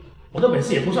我的本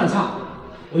事也不算差，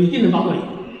我一定能帮到你。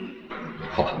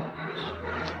好吧。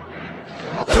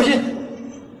小心！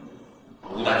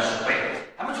无胆鼠辈，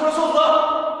咱们出来受死！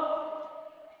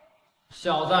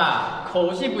小子，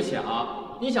口气不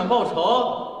小，你想报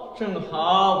仇？正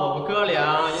好我们哥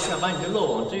俩也想把你这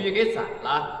漏网之鱼给宰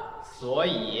了，所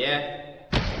以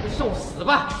你受死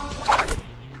吧！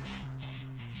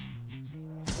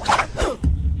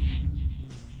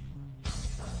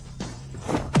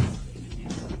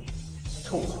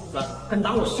臭小子，敢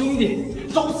打我兄弟，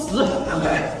找死！杨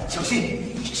伟，小心！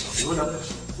这小流氓，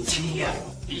你轻一点，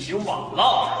已经晚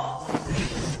了。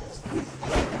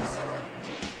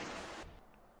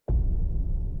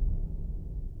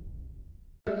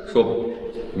说吧，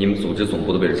你们组织总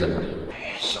部的位置在哪里？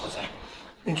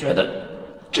你觉得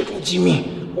这种机密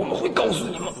我们会告诉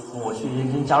你吗？我去燕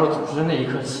京加入组织的那一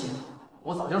刻起，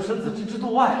我早就身子置之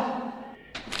度外了。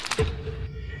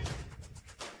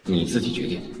你自己决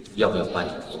定要不要把你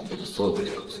所做的所有的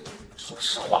告诉你。说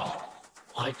实话，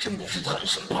我还真不是很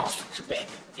生怕死之辈，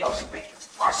要是被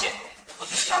发现，我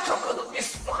的下场可能比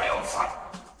死还要惨。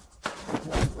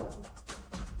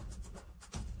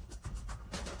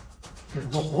2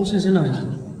个活生生的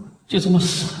人就这么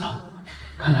死了，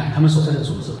看来他们所在的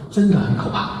组织真的很可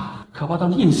怕，可怕到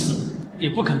宁死也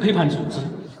不肯背叛组织。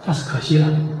但是可惜了，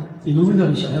你没问到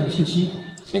你想要的信息。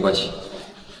没关系，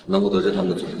能够得知他们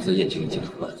的组织在燕京已经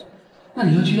很满足。那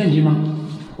你要去燕京吗？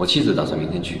我妻子打算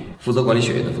明天去，负责管理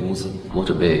血液的分公司，我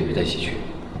准备别带喜去，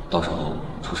到时候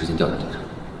抽时间调查调查。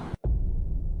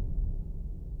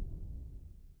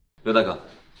刘大哥，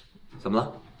怎么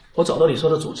了？我找到你说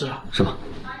的组织了。是吗？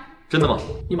真的吗？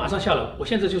你马上下楼，我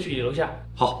现在就去楼下。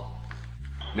好，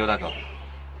刘大哥，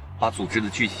把组织的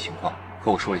具体情况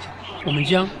和我说一下。我们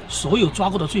将所有抓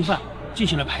过的罪犯进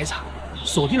行了排查，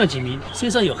锁定了几名身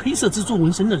上有黑色蜘蛛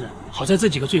纹身的人。好在这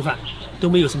几个罪犯都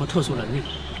没有什么特殊能力。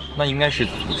那应该是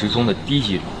组织中的低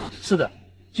级人。是的，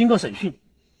经过审讯，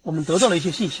我们得到了一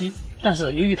些信息，但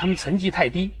是由于他们层级太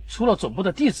低，除了总部的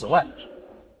地址外，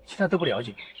其他都不了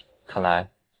解。看来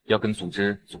要跟组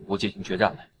织总部进行决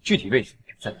战了。具体位置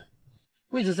在哪？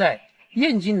位置在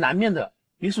燕京南面的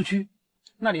别墅区，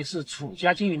那里是楚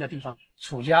家经营的地方。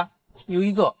楚家由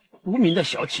一个无名的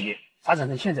小企业发展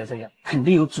成现在这样，肯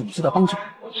定有组织的帮助。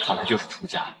看来就是楚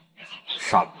家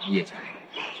杀了叶家人。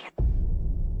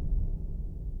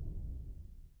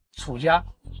楚家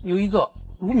由一个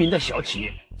无名的小企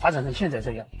业发展成现在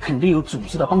这样，肯定有组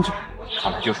织的帮助。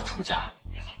看来就是楚家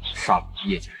杀了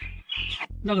叶家人。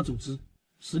那个组织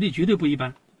实力绝对不一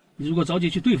般，你如果着急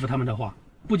去对付他们的话，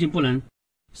不仅不能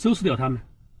收拾掉他们，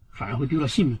反而会丢了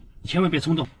性命。千万别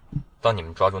冲动。当你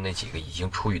们抓住那几个已经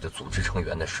出狱的组织成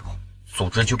员的时候，组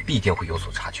织就必定会有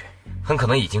所察觉，很可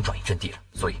能已经转移阵地了。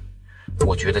所以，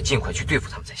我觉得尽快去对付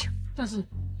他们才行。但是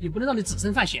也不能让你只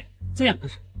身犯险。这样，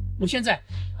我现在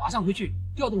马上回去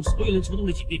调动所有人出动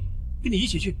的警力，跟你一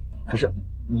起去。可是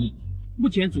你，目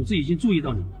前组织已经注意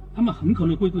到你，他们很可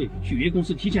能会对血液公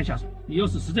司提前下手。你要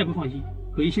是实在不放心，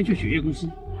可以先去血液公司。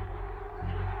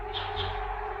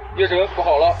叶神，不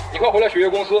好了，你快回来血液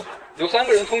公司！有3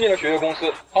个人冲进了血液公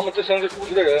司，他们自称是组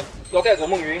织的人，要带走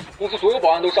孟云。公司所有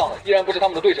保安都上了，依然不是他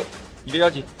们的对手。你别着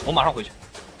急，我马上回去。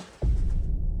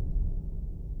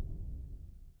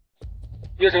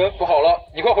叶神，不好了，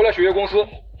你快回来血液公司！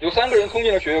有3个人冲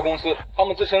进了血液公司，他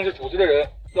们自称是组织的人，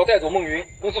要带走孟云。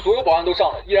公司所有保安都上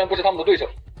了，依然不是他们的对手。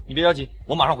你别着急，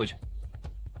我马上回去。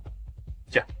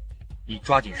这样，你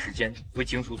抓紧时间回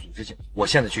警署组织去。我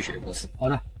现在去血液公司。好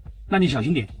的，那你小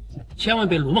心点，千万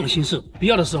别鲁莽行事。必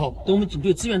要的时候，等我们警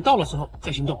队资源到了时候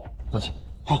再行动。放心。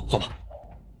好，走吧。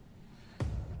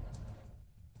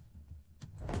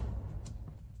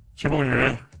秦梦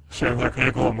云，现在可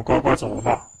以跟我们乖乖走了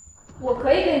吧？我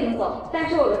可以跟你们走，但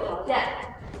是我有个条件，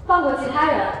放过其他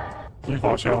人。你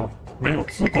好像没有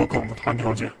资格跟我们谈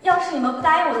条件。要是你们不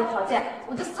答应我的条件，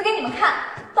我就死给你们看，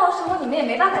到时候你们也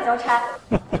没办法交差。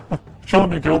上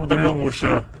面给我们的任务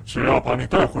是，只要把你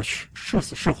带回去，是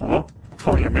死是活，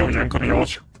倒也没有严格的要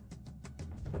求。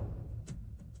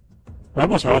来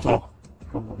吧，小丫头，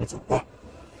跟我们走吧。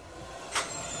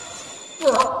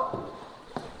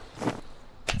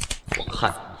我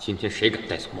看今天谁敢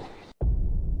带走孟云。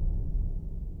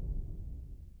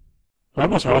来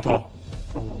吧，小丫头，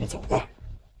跟我们走吧。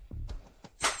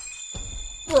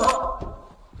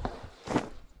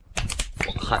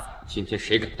我看今天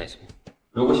谁敢带走孟云。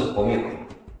如果想活命，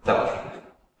带我去。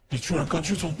你居然敢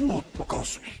去总部！我告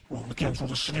诉你，我们店主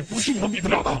的实力不信能比得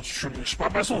了他，去了也是白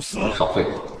白送死。少废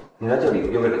话！你来这里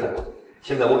又为了带我，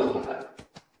现在我主动来。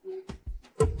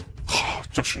好，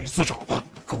这是你自找吧，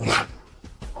跟我来。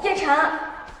叶晨，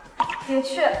别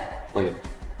去。梦云，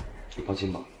你放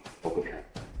心吧，我会骗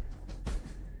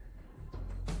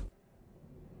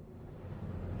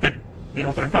你。你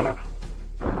要带人干来了。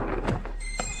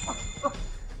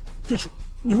店主，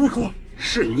你为何？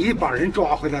是你把人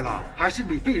抓回来了，还是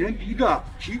你被人逼着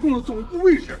提供了总部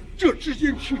位置？这之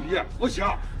间区别，我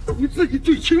想你自己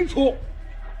最清楚。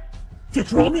店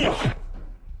主饶命啊！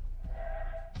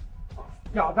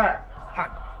小子，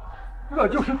看，这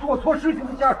就是做错事情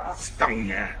的下场。当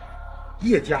年，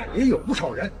叶家也有不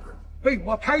少人被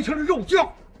我拍成了肉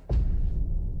酱。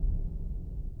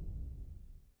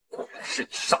果然是你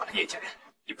杀了叶家人，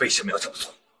你为什么要这么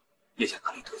做？叶家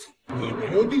哪里得罪？你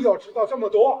没必要知道这么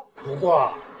多。不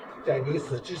过，在你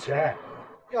死之前，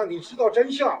让你知道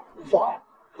真相无妨。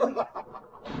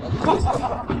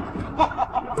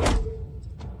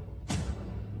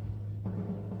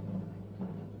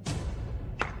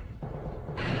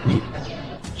你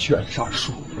卷杀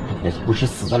术，那不是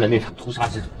死在了那场屠杀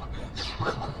之中吗？这不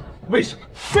可能！为什么？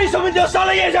为什么你要杀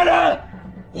了叶家人？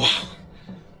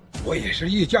我也是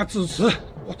叶家之子，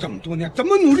我这么多年怎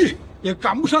么努力也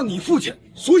赶不上你父亲，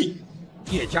所以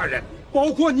叶家人，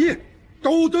包括你，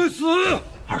都得死。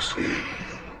二叔，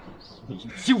你已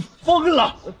经疯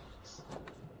了！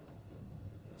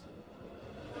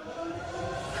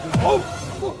好，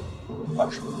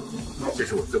二叔，这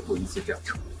是我最后一次这样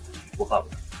称呼，我爸爸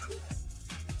说，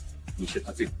你是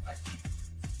他最宠爱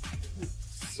的，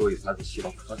所以他才希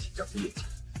望扛起整个叶家，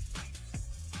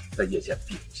在叶家的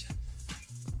庇护下，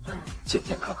健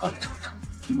健康康的成长。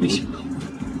没想到，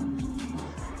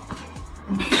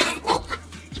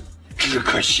只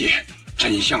可惜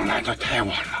真相来得太晚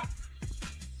了。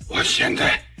我现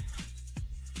在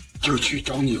就去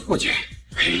找你父亲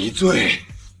赔罪。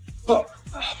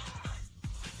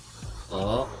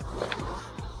好，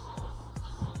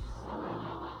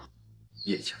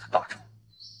叶家的大仇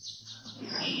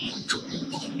终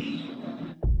于报。